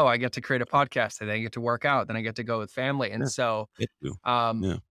was like, oh, I get to create a podcast, and then I get to work out, then I get to go with family. And Yeah, so, get to. um,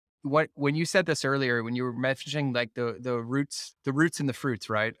 Yeah, when you said this earlier, when you were mentioning like the roots and the fruits,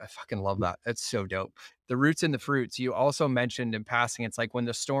 right? I fucking love that. That's so dope. The roots and the fruits. You also mentioned in passing, it's like when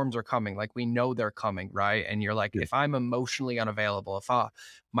the storms are coming, like we know they're coming, right? And you're like, yeah. if I'm emotionally unavailable, if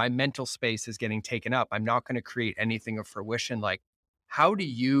my mental space is getting taken up, I'm not going to create anything of fruition. Like, how do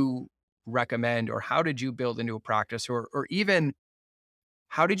you recommend, or how did you build into a practice, or even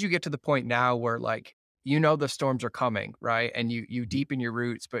how did you get to the point now where like the storms are coming, right? And you Mhm. deepen your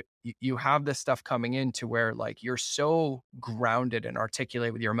roots, but you have this stuff coming in to where like you're so grounded and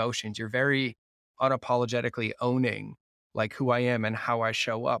articulate with your emotions. You're very unapologetically owning like who I am and how I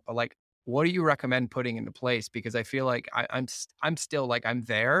show up. But like, what do you recommend putting into place? Because I feel like I'm still like I'm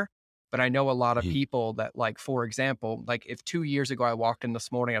there, But I know a lot of Mhm. people that, like, for example, like if 2 years ago I walked in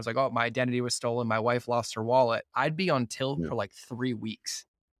this morning, I was like, oh, my identity was stolen. My wife lost her wallet. I'd be on tilt Yeah. for like 3 weeks.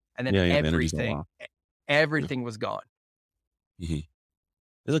 And then Yeah, yeah, the energy's all off. Yeah. everything was gone. Mhm.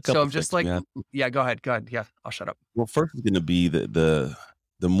 There's a So couple I'm just things, like, man. yeah, go ahead. Go ahead. Yeah, I'll shut up. Well, first is gonna be the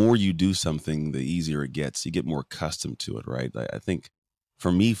more you do something, the easier it gets. You get more accustomed to it, right? I think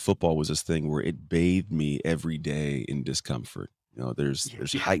for me, football was this thing where it bathed me every day in discomfort. You know, there's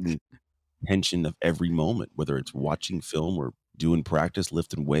Yeah. heightened tension of every moment, whether it's watching film or doing practice,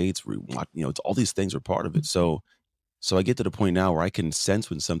 lifting weights, it's all these things are part of it. So I get to the point now where I can sense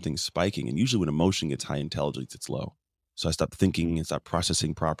when something's spiking, and usually when emotion gets high, intelligence gets low. So I stop thinking and stop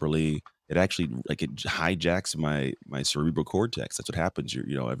processing properly. It actually like it hijacks my cerebral cortex. That's what happens.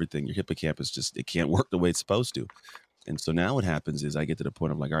 Everything, your hippocampus just it can't work the way it's supposed to. And so now what happens is I get to the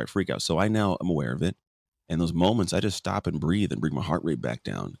point of like, all right, freak out. So I now am aware of it. And those moments I just stop and breathe and bring my heart rate back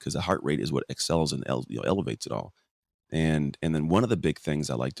down because the heart rate is what excels and elevates it all. And then one of the big things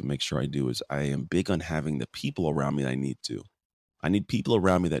I like to make sure I do is I am big on having the people around me that I need to. I need people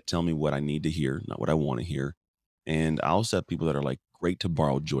around me that tell me what I need to hear, not what I want to hear. And I also have people that are like great to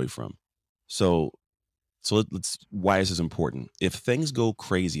borrow joy from. So let's why this is important. If things go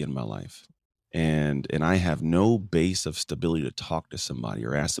crazy in my life and I have no base of stability to talk to somebody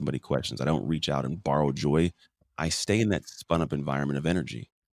or ask somebody questions, I don't reach out and borrow joy. I stay in that spun up environment of energy.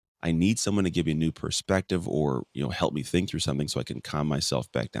 I need someone to give me a new perspective or, help me think through something so I can calm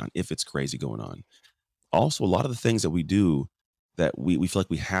myself back down if it's crazy going on. Also, a lot of the things that we do that we feel like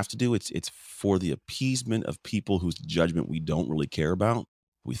we have to do, it's for the appeasement of people whose judgment we don't really care about.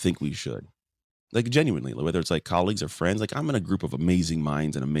 We think we should. Like genuinely, whether it's like colleagues or friends, like I'm in a group of amazing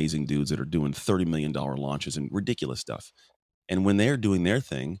minds and amazing dudes that are doing $30 million launches and ridiculous stuff. And when they're doing their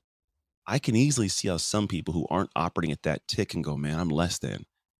thing, I can easily see how some people who aren't operating at that tick can go, man, I'm less than.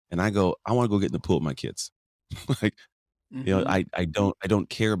 And I go, I want to go get in the pool with my kids. like, Hmm. I don't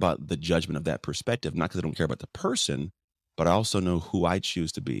care about the judgment of that perspective, not because I don't care about the person, but I also know who I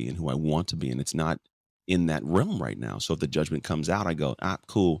choose to be and who I want to be. And it's not in that realm right now. So if the judgment comes out, I go,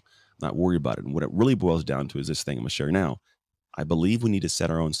 cool, not worry about it. And what it really boils down to is this thing I'm gonna share now. I believe we need to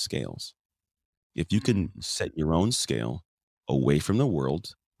set our own scales. If you can set your own scale away from the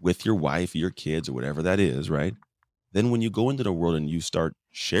world with your wife, your kids, or whatever that is, right? Then when you go into the world and you start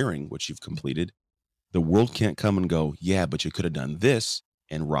sharing what you've completed, the world can't come and go, yeah, but you could have done this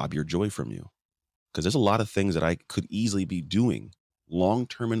and rob your joy from you. Because there's a lot of things that I could easily be doing long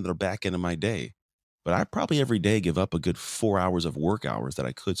term into the back end of my day. But I probably every day give up a good 4 hours of work hours that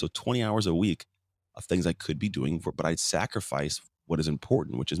I could. So 20 hours a week of things I could be doing, but I'd sacrifice what is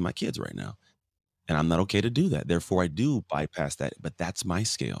important, which is my kids right now. And I'm not okay to do that. Therefore, I do bypass that, but that's my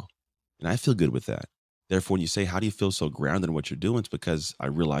scale. And I feel good with that. Therefore, when you say, how do you feel so grounded in what you're doing? It's because I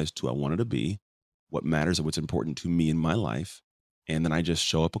realized who I wanted to be, what matters and what's important to me in my life. And then I just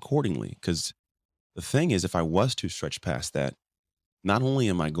show up accordingly. Because the thing is, if I was to stretch past that, not only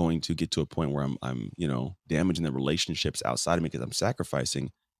am I going to get to a point where I'm damaging the relationships outside of me because I'm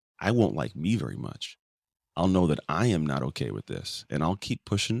sacrificing, I won't like me very much. I'll know that I am not okay with this. And I'll keep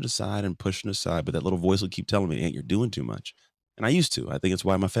pushing it aside and pushing it aside. But that little voice will keep telling me, Aunt, you're doing too much. And I used to. I think it's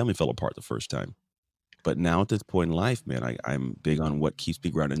why my family fell apart the first time. But now at this point in life, man, I'm big on what keeps me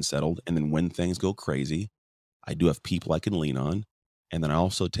grounded and settled. And then when things go crazy, I do have people I can lean on. And then I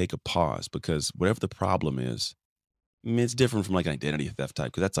also take a pause because whatever the problem is, I mean, it's different from like an identity theft type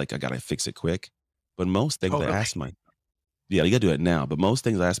because that's like I gotta fix it quick. But most things I Totally. ask my yeah, you gotta do it now. But most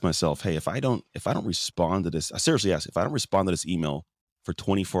things I ask myself, hey, if I don't respond to this, I seriously ask, if I don't respond to this email for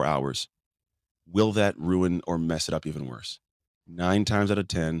 24 hours, will that ruin or mess it up even worse? 9 times out of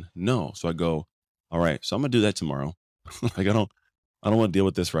 10, no. So I go, all right, so I'm gonna do that tomorrow. like I don't want to deal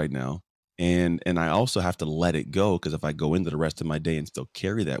with this right now. And I also have to let it go because if I go into the rest of my day and still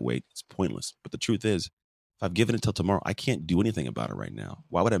carry that weight, it's pointless. But the truth is, if I've given it till tomorrow, I can't do anything about it right now.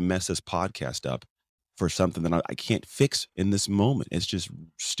 Why would I mess this podcast up for something that I can't fix in this moment? It's just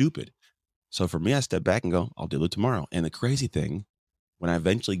stupid. So for me, I step back and go, I'll deal with it tomorrow. And the crazy thing, when I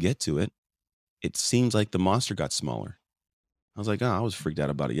eventually get to it, it seems like the monster got smaller. I was like, oh, I was freaked out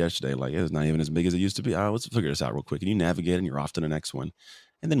about it yesterday. Like, it's not even as big as it used to be. Oh, let's figure this out real quick. And you navigate and you're off to the next one.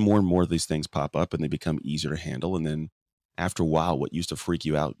 And then more of these things pop up and they become easier to handle. And then after a while, what used to freak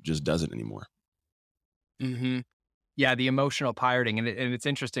you out just doesn't anymore. Hmm. Yeah, the emotional pirating, and it's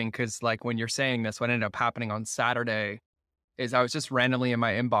interesting because like when you're saying this, what ended up happening on Saturday is I was just randomly in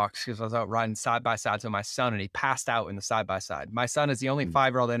my inbox because I was out riding side by sides with my son and he passed out in the side by side. My son is the only Mm.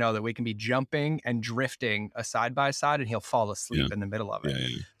 5-year-old I know that we can be jumping and drifting a side by side and he'll fall Yeah. asleep in the middle of it. Yeah.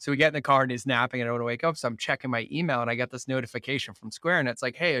 Yeah. So we get in the car and he's napping and I want to wake up. So I'm checking my email and I get this notification from Square and it's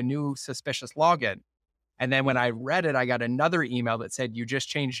like, hey, a new suspicious login. And then when I read it, I got another email that said, you just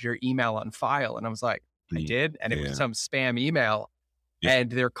changed your email on file. And I was like, I Mm. did. And it was Yeah. some spam email. Yep.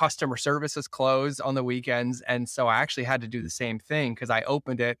 And their customer service is closed on the weekends. And so I actually had to do the same thing because I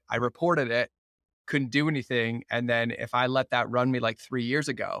opened it, I reported it, couldn't do anything. And then if I let that run me like 3 years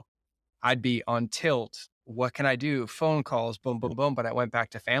ago, I'd be on tilt. What can I do? Phone calls, boom, boom, Yep. boom. But I went back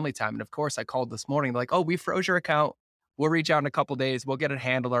to family time. And of course, I called this morning, like, oh, we froze your account. We'll reach out in a couple of days. We'll get it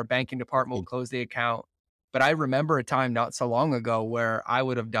handled. Our banking department will Cool. close the account. But I remember a time not so long ago where I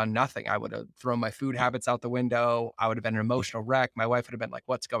would have done nothing. I would have thrown my food habits out the window. I would have been an emotional wreck. My wife would have been like,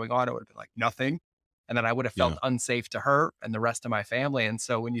 what's going on? I would have been like, nothing. And then I would have Yeah. felt unsafe to her and the rest of my family. And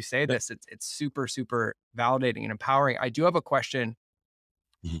so when you say Yep. this, it's super, super validating and empowering. I do have a question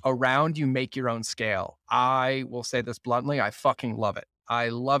Mhm. around you make your own scale. I will say this bluntly, I fucking love it. I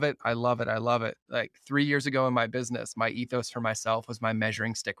love it. I love it. I love it. Like 3 years ago in my business, my ethos for myself was my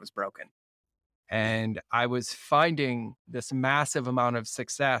measuring stick was broken. Yeah. And I was finding this massive amount of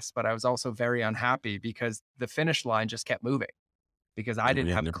success, but I was also very unhappy because the finish line just kept moving because I Never, didn't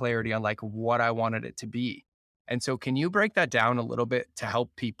yeah, have never. clarity on like what I wanted it to be. And so can you break that down a little bit to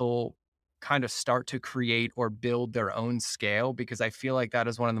help people kind of start to create or build their own scale? Because I feel like that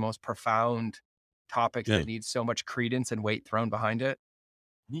is one of the most profound topics Yeah. that needs so much credence and weight thrown behind it.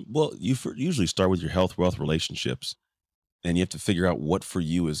 Well, usually start with your health, wealth, relationships, and you have to figure out what for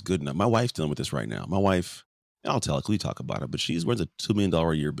you is good enough. My wife's dealing with this right now. My wife, I'll tell her, we talk about it, but she runs a $2 million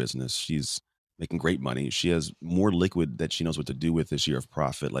a year business. She's making great money. She has more liquid that she knows what to do with this year of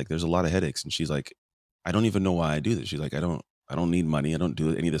profit. Like there's a lot of headaches. And she's like, I don't even know why I do this. She's like, I don't need money. I don't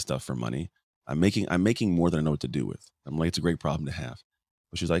do any of this stuff for money. I'm making more than I know what to do with. I'm like, it's a great problem to have.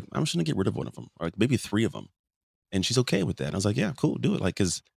 But she's like, I'm just gonna get rid of one of them, or like maybe three of them. And she's okay with that. And I was like, yeah, cool, do it. Like,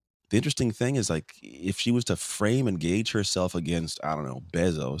 cause the interesting thing is like, if she was to frame and gauge herself against, I don't know,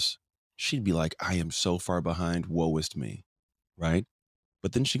 Bezos, she'd be like, I am so far behind. Woe is me. Right.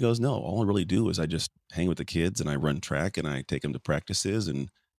 But then she goes, no, all I really do is I just hang with the kids and I run track and I take them to practices and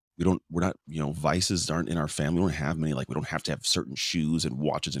we're not, vices aren't in our family. We don't have many, like we don't have to have certain shoes and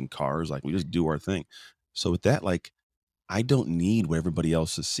watches and cars. Like we just do our thing. So with that, like, I don't need what everybody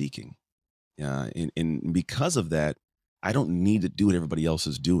else is seeking. And because of that, I don't need to do what everybody else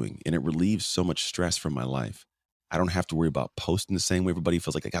is doing. And it relieves so much stress from my life. I don't have to worry about posting the same way everybody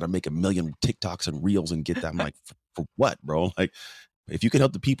feels like I got to make a million TikToks and reels and get that. I'm like, for what, bro? Like, if you can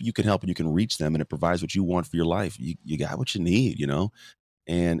help the people you can help and you can reach them and it provides what you want for your life, you got what you need.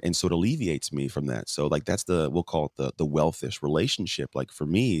 And so it alleviates me from that. So like that's we'll call it the wealthish relationship. Like for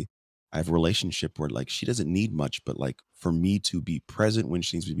me, I have a relationship where like she doesn't need much, but like for me to be present when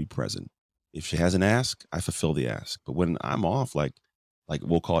she needs to be present. If she has an ask, I fulfill the ask. But when I'm off, like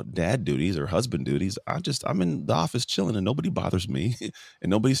we'll call it dad duties or husband duties, I'm in the office chilling and nobody bothers me and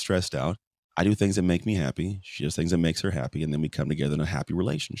nobody's stressed out. I do things that make me happy. She does things that makes her happy, and then we come together in a happy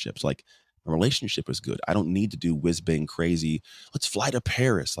relationships. Like a relationship is good. I don't need to do whiz bang crazy. Let's fly to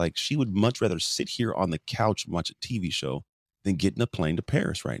Paris. Like she would much rather sit here on the couch and watch a TV show than get in a plane to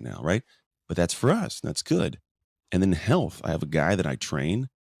Paris right now, right? But that's for us. And that's good. And then health. I have a guy that I train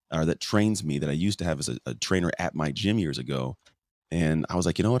or that trains me that I used to have as a trainer at my gym years ago. And I was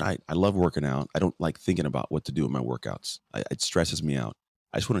like, you know what? I love working out. I don't like thinking about what to do in my workouts. It stresses me out.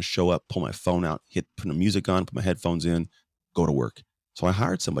 I just want to show up, pull my phone out, put the music on, put my headphones in, go to work. So I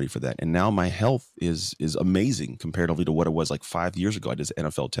hired somebody for that. And now my health is amazing comparatively to what it was like 5 years ago. I did an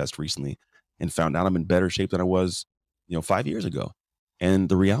NFL test recently and found out I'm in better shape than I was, 5 years ago. And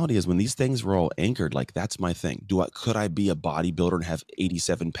the reality is when these things were all anchored, like that's my thing. Could I be a bodybuilder and have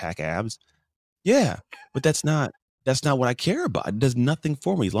 87 pack abs? Yeah, but that's not what I care about. It does nothing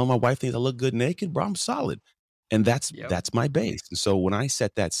for me. As long as my wife thinks I look good naked, bro, I'm solid. And that's Yep. that's my base. And so when I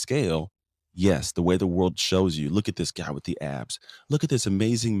set that scale, yes, the way the world shows you, look at this guy with the abs. Look at this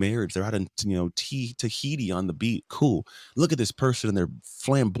amazing marriage. They're out in Tahiti on the beach. Cool. Look at this person in their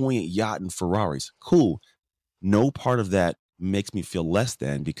flamboyant yacht and Ferraris. Cool. No part of that makes me feel less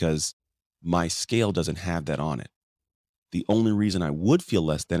than because my scale doesn't have that on it. The only reason I would feel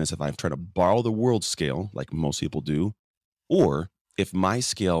less than is if I'm trying to borrow the world scale, like most people do, or if my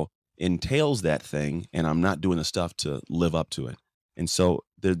scale entails that thing and I'm not doing the stuff to live up to it. And so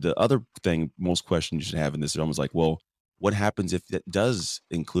the other thing, most questions you should have in this is almost like, well, what happens if it does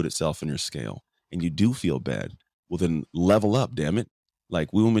include itself in your scale and you do feel bad? Well, then level up, damn it.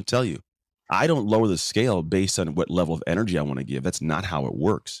 Like we want me to tell you, I don't lower the scale based on what level of energy I want to give. That's not how it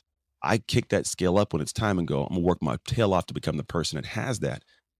works. I kick that scale up when it's time and go, I'm gonna work my tail off to become the person that has that.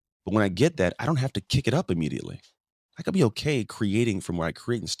 But when I get that, I don't have to kick it up immediately. I could be okay creating from where I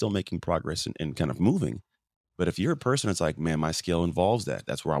create and still making progress and kind of moving. But if you're a person that's like, man, my scale involves that.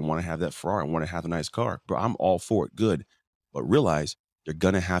 That's where I want to have that Ferrari. I want to have a nice car. Bro, I'm all for it. Good. But realize you're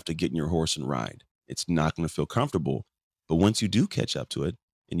going to have to get in your horse and ride. It's not going to feel comfortable. But once you do catch up to it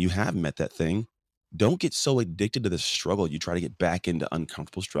and you have met that thing, don't get so addicted to the struggle you try to get back into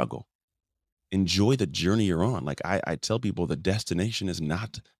uncomfortable struggle. Enjoy the journey you're on. Like I tell people, the destination is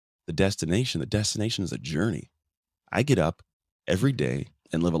not the destination. The destination is a journey. I get up every day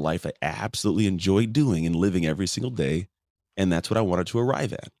and live a life I absolutely enjoy doing and living every single day. And that's what I wanted to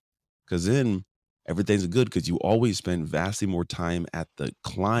arrive at. Because then everything's good because you always spend vastly more time at the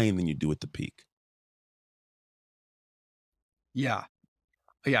climb than you do at the peak. Yeah.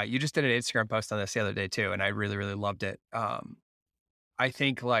 Yeah. You just did an Instagram post on this the other day too. And I really, really loved it. I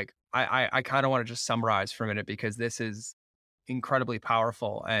think like, I kind of want to just summarize for a minute because this is incredibly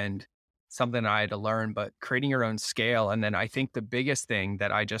powerful and something I had to learn, but creating your own scale. And then I think the biggest thing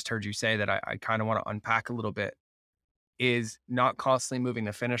that I just heard you say that I kind of want to unpack a little bit is not constantly moving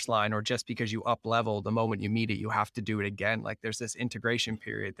the finish line, or just because you up level the moment you meet it, you have to do it again. Like there's this integration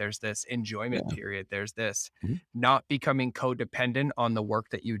period, there's this enjoyment Yeah. period, there's this Mhm. not becoming codependent on the work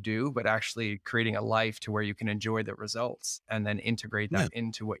that you do, but actually creating a life to where you can enjoy the results and then integrate Yeah. that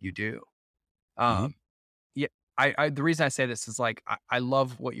into what you do. Mhm. Um, yeah, I the reason I say this is like I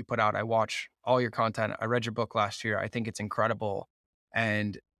love what you put out. I watch all your content. I read your book last year. I think it's incredible.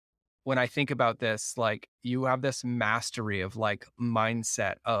 And when I think about this, like you have this mastery of like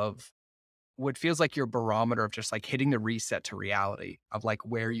mindset of what feels like your barometer of just like hitting the reset to reality of like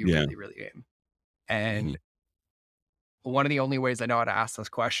where you Yeah. really, really aim. And Mhm. one of the only ways I know how to ask this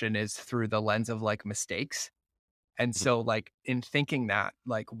question is through the lens of like mistakes. And Mhm. so like in thinking that,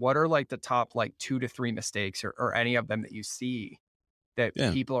 like what are like the top like 2 to 3 mistakes or any of them that you see that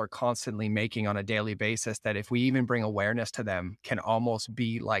Yeah. people are constantly making on a daily basis that if we even bring awareness to them can almost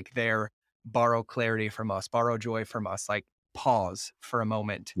be like their borrow clarity from us, borrow joy from us, like pause for a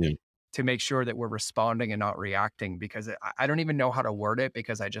moment Yeah. to make sure that we're responding and not reacting because I don't even know how to word it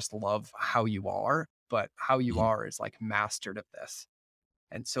because I just love how you are, but how you Mhm. are is like mastered of this.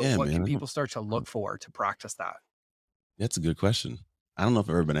 And so Yeah, what man. can people start to I don't look for to practice that? That's a good question. I don't know if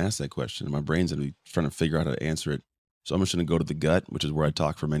I've ever been asked that question. My brain's gonna be trying to figure out how to answer it. So I'm just gonna go to the gut, which is where I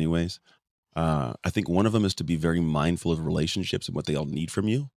talk from anyways. I think one of them is to be very mindful of relationships and what they all need from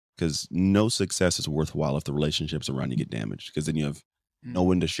you, because no success is worthwhile if the relationships around you get damaged, because then you have no Mm.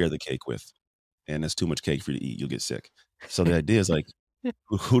 one to share the cake with, and that's too much cake for you to eat. You'll get sick. So the idea is like,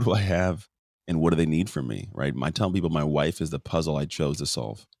 who do I have, and what do they need from me? Right? I tell people my wife is the puzzle I chose to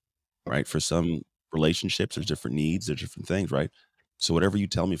solve. Right? For some relationships, there's different needs, there's different things. Right? So whatever you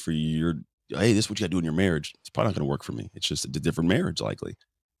tell me for your, hey, this is what you got to do in your marriage. It's probably not going to work for me. It's just a different marriage, likely.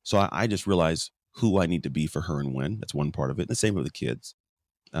 So I just realize who I need to be for her and when. That's one part of it. And the same with the kids.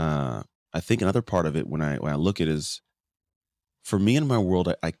 Uh, I think another part of it when I look at it is for me in my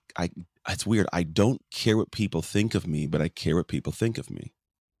world, I it's weird. I don't care what people think of me, but I care what people think of me.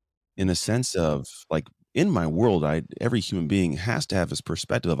 In a sense of like in my world, every human being has to have this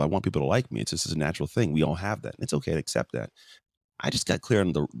perspective of I want people to like me. It's just a natural thing. We all have that. And it's okay to accept that. I just got clear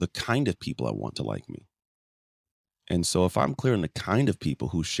on the kind of people I want to like me. And so if I'm clear on the kind of people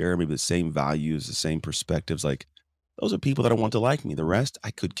who share maybe the same values, the same perspectives, like those are people that I want to like me. The rest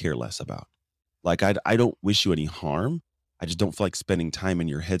I could care less about. Like I don't wish you any harm. I just don't feel like spending time in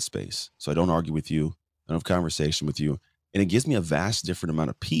your headspace. So I don't argue with you. I don't have conversation with you. And it gives me a vast different amount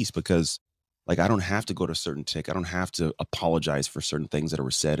of peace because like I don't have to go to a certain tick. I don't have to apologize for certain things that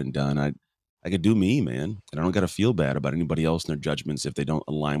were said and done. I could do me, man. And I don't got to feel bad about anybody else and their judgments if they don't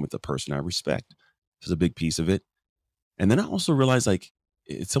align with the person I respect. This is a big piece of it. And then I also realized like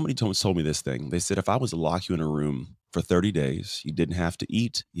somebody told me this thing. They said if I was to lock you in a room for 30 days, you didn't have to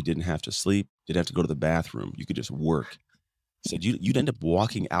eat, you didn't have to sleep, you didn't have to go to the bathroom, you could just work. Said you'd end up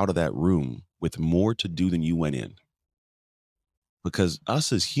walking out of that room with more to do than you went in. Because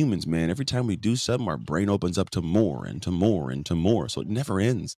us as humans, man, every time we do something, our brain opens up to more and to more and to more. So it never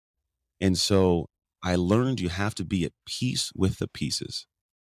ends. And so I learned you have to be at peace with the pieces.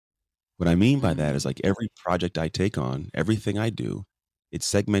 What I mean by that is Mm. like every project I take on, everything I do, it's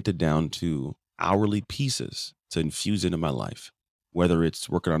segmented down to hourly pieces to infuse into my life. Whether it's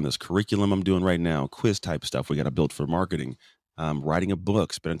working on this curriculum I'm doing right now, quiz type stuff we got to build for marketing, writing a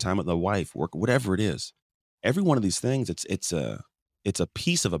book, spending time with the wife, work, whatever it is. Every one of these things, it's a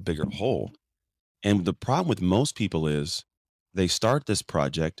piece of a bigger whole. And the problem with most people is they start this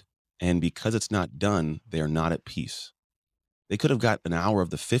project And because it's not done, they are not at peace. They could have got an hour of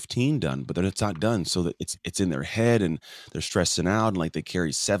the 15 done, but then it's not done. So that it's in their head and they're stressing out and like they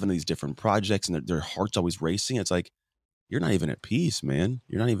carry 7 of these different projects and their heart's always racing. It's like, you're not even at peace, man.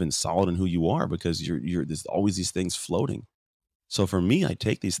 You're not even solid in who you are because there's always these things floating. So for me, I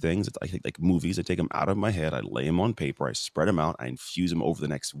take these things, I think like movies, I take them out of my head, I lay them on paper, I spread them out, I infuse them over the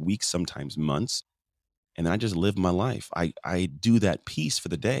next weeks, sometimes months, and then I just live my life. I do that piece for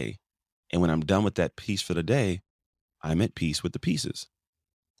the day. And when I'm done with that piece for the day, I'm at peace with the pieces.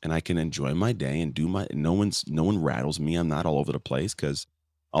 And I can enjoy my day and do my no one rattles me. I'm not all over the place because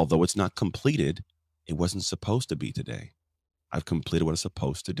although it's not completed, it wasn't supposed to be today. I've completed what I'm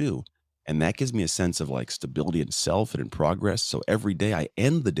supposed to do. And that gives me a sense of like stability in self and in progress. So every day I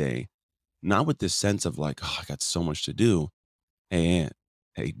end the day, not with this sense of like, oh, I got so much to do. Hey, Ant,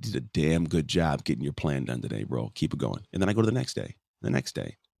 hey, you did a damn good job getting your plan done today, bro. Keep it going. And then I go to the next day, and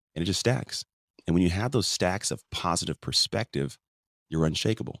it just stacks. And when you have those stacks of positive perspective, you're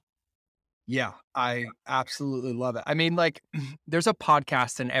unshakable. Yeah, I absolutely love it. I mean, like, there's a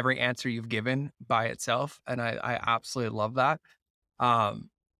podcast in every answer you've given by itself, and I absolutely love that.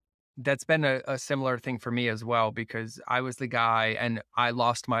 Um, that's been a similar thing for me as well because I was the guy, and I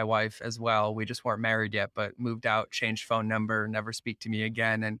lost my wife as well. We just weren't married yet, but moved out, changed phone number, never speak to me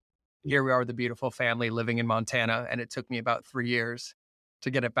again, and here we are with a beautiful family living in Montana, and it took me about 3 years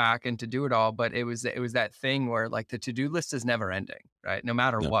to get it back and to do it all, but it was that thing where, like, the to-do list is never ending, right? No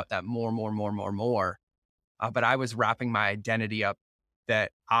matter No. what, that more. But I was wrapping my identity up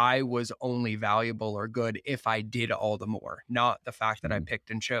that I was only valuable or good if I did all the more, not the fact that I Mhm.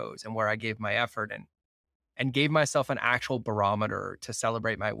 picked and chose and where I gave my effort and gave myself an actual barometer to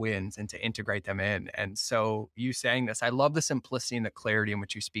celebrate my wins and to integrate them in. And so you saying this, I love the simplicity and the clarity in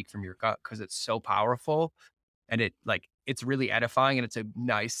which you speak from your gut because it's so powerful and it's really edifying and it's a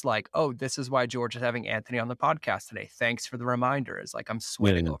nice like, oh, this is why George is having Anthony on the podcast today. Thanks for the reminder. It's like I'm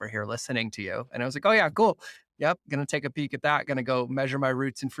Yeah, sweating yeah. over here listening to you. And I was like, oh yeah, cool. Yep, gonna take a peek at that. Gonna go measure my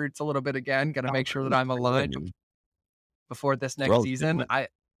roots and fruits a little bit again. Gonna Oh, make sure that good. I'm Good, aligned man. before this next Growth, season. man.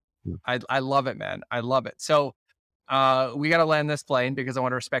 Yeah, I love it, man. I love it. So we got to land this plane because I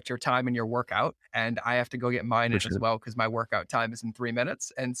want to respect your time and your workout. And I have to go get mine for in as sure. well because my workout time is in 3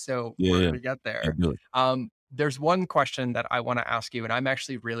 minutes. And so Yeah, we're yeah. going to get Yeah, there. do it. There's one question that I want to ask you, and I'm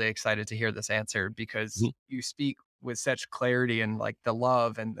actually really excited to hear this answer because Mhm. you speak with such clarity and like the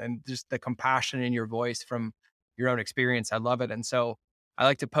love and just the compassion in your voice from your own experience. I love it. And so I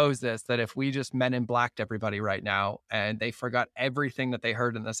like to pose this that if we just men in blacked everybody right now and they forgot everything that they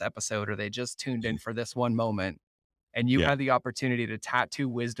heard in this episode or they just tuned in for this one moment, and you Yeah. had the opportunity to tattoo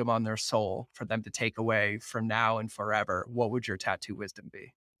wisdom on their soul for them to take away from now and forever, what would your tattoo wisdom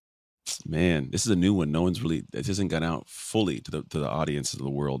be? Man, this is a new one. No one's really this hasn't gone out fully to the audiences of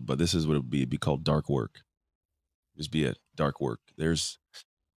the world, but this is what it would be. It'd be called dark work. Just be it. Dark work. There's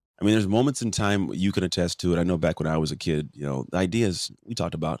moments in time you can attest to it. I know back when I was a kid, the idea is we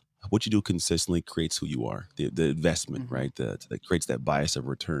talked about what you do consistently creates who you are. The investment, Mhm. right? That creates that bias of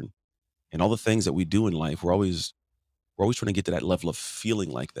return. And all the things that we do in life, we're always trying to get to that level of feeling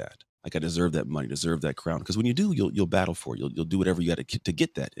like that. Like I deserve that money, deserve that crown. Because when you do, you'll battle for it. You'll do whatever you got to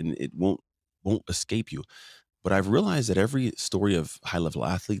get that, and it won't escape you. But I've realized that every story of high level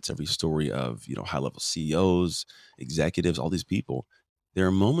athletes, every story of high level CEOs, executives, all these people, there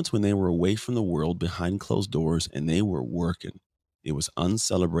are moments when they were away from the world behind closed doors and they were working. It was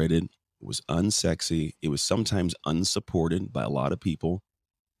uncelebrated. It was unsexy. It was sometimes unsupported by a lot of people.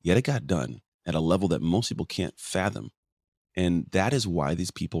 Yet it got done at a level that most people can't fathom. And that is why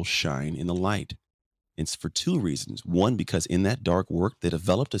these people shine in the light. It's for two reasons. One, because in that dark work, they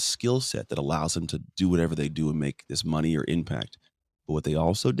developed a skill set that allows them to do whatever they do and make this money or impact. But what they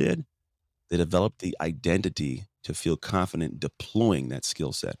also did, they developed the identity to feel confident deploying that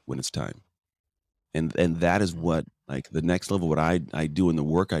skill set when it's time. And that is Mhm. what like the next level, what I do in the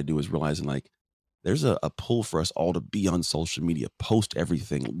work I do is realizing like there's a pull for us all to be on social media, post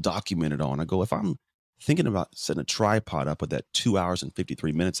everything, document it all. And I go, if I'm thinking about setting a tripod up with that 2 hours and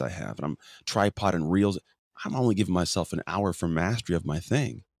 53 minutes I have, and I'm tripod and reels, I'm only giving myself an hour for mastery of my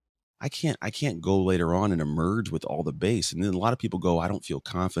thing. I can't go later on and emerge with all the base. And then a lot of people go, I don't feel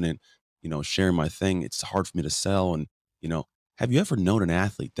confident, sharing my thing. It's hard for me to sell. And, you know, have you ever known an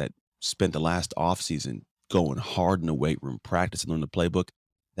athlete that spent the last off season going hard in the weight room, practicing on the playbook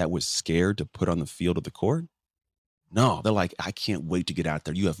that was scared to put on the field of the court? No, they're like, I can't wait to get out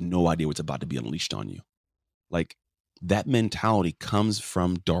there. You have no idea what's about to be unleashed on you. Like that mentality comes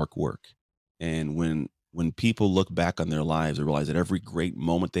from dark work. And when people look back on their lives, they realize that every great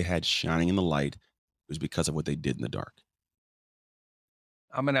moment they had shining in the light was because of what they did in the dark.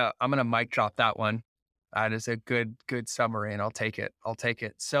 I'm gonna mic drop that one. That is a good summary, and I'll take it. I'll take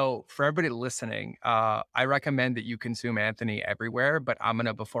it. So for everybody listening, I recommend that you consume Anthony everywhere. But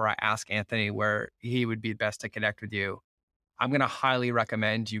before I ask Anthony where he would be best to connect with you, I'm gonna highly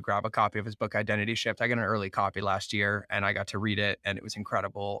recommend you grab a copy of his book Identity Shift. I got an early copy last year, and I got to read it, and it was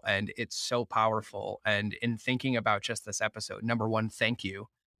incredible, and it's so powerful. And in thinking about just this episode, number one, thank you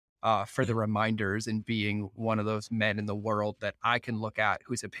for the reminders and being one of those men in the world that I can look at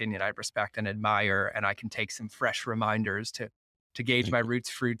whose opinion I respect and admire, and I can take some fresh reminders to gauge my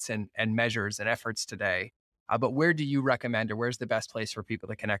roots, fruits, and measures and efforts today. But where do you recommend, or where's the best place for people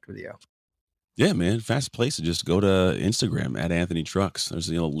to connect with you? Yeah, man. Fast place to just go to Instagram at Anthony Trucks. There's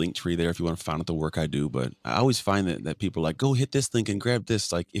a link tree there if you want to find out the work I do. But I always find that people are like, go hit this link and grab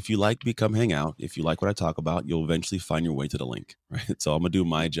this. Like, if you like me, come hang out. If you like what I talk about, you'll eventually find your way to the link. Right. So I'm gonna do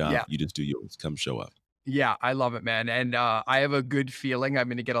my job. Yeah. You just do yours. Come show up. Yeah, I love it, man. And I have a good feeling I'm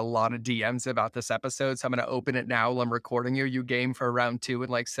going to get a lot of DMs about this episode. So I'm going to open it now while I'm recording you. You game for round 2 in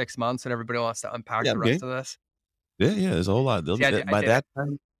like 6 months, and everybody wants to unpack Yeah, the okay. rest of this. Yeah. There's a whole lot. See, I By did it. that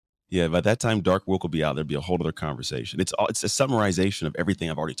time, yeah, by that time, Dark Work will be out. There'll be a whole other conversation. It's a summarization of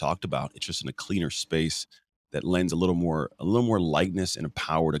everything I've already talked about. It's just in a cleaner space that lends a little more lightness and a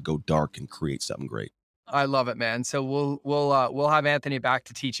power to go dark and create something great. I love it, man. So we'll have Anthony back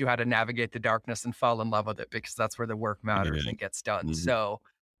to teach you how to navigate the darkness and fall in love with it, because that's where the work matters and gets done. Mhm. So,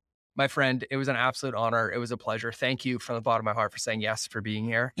 my friend, it was an absolute honor. It was a pleasure. Thank you from the bottom of my heart for saying yes, for being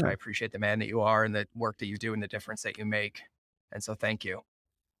here. Yeah. I appreciate the man that you are and the work that you do and the difference that you make. And so thank you.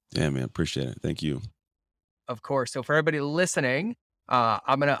 Yeah, man. Appreciate it. Thank you. Of course. So for everybody listening,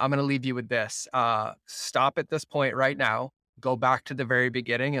 I'm gonna leave you with this. Stop at this point right now. Go back to the very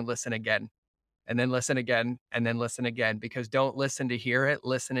beginning and listen again, and then listen again, and then listen again. Because don't listen to hear it.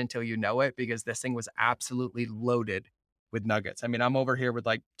 Listen until you know it. Because this thing was absolutely loaded with nuggets. I mean, I'm over here with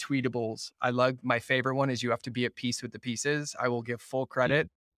like tweetables. My favorite one is you have to be at peace with the pieces. I will give full credit.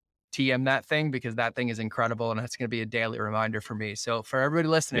 TM that thing, because that thing is incredible, and it's going to be a daily reminder for me. So for everybody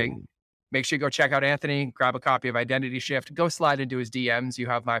listening, make sure you go check out Anthony, grab a copy of Identity Shift, go slide into his DMs. You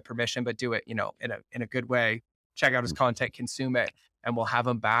have my permission, but do it, in a good way. Check out his content, consume it, and we'll have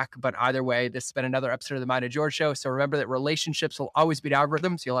him back. But either way, this has been another episode of the Mind of George Show. So remember that relationships will always beat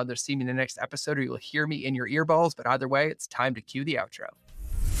algorithms. You'll either see me in the next episode or you'll hear me in your earballs. But either way, it's time to cue the outro.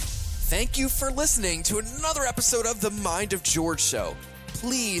 Thank you for listening to another episode of the Mind of George Show.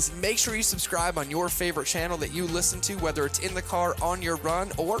 Please make sure you subscribe on your favorite channel that you listen to, whether it's in the car, on your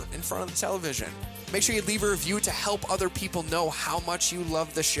run, or in front of the television. Make sure you leave a review to help other people know how much you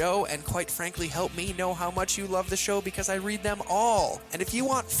love the show, and quite frankly, help me know how much you love the show, because I read them all. And if you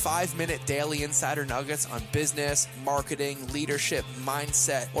want 5-minute daily insider nuggets on business, marketing, leadership,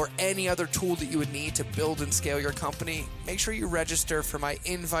 mindset, or any other tool that you would need to build and scale your company, make sure you register for my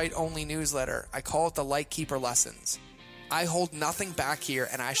invite-only newsletter. I call it the Lightkeeper Lessons. I hold nothing back here,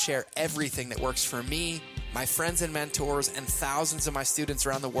 and I share everything that works for me, my friends and mentors, and thousands of my students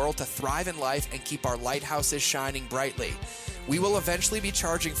around the world to thrive in life and keep our lighthouses shining brightly. We will eventually be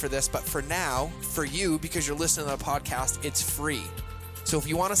charging for this, but for now, for you, because you're listening to the podcast, it's free. So if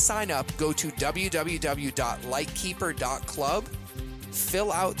you want to sign up, go to www.lightkeeper.club,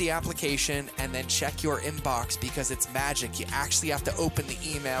 fill out the application, and then check your inbox, because it's magic. You actually have to open the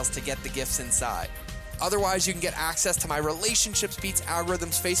emails to get the gifts inside. Otherwise, you can get access to my Relationships Beats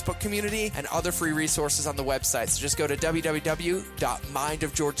Algorithms Facebook community and other free resources on the website. So just go to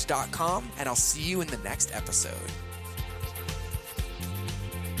www.mindofgeorge.com, and I'll see you in the next episode.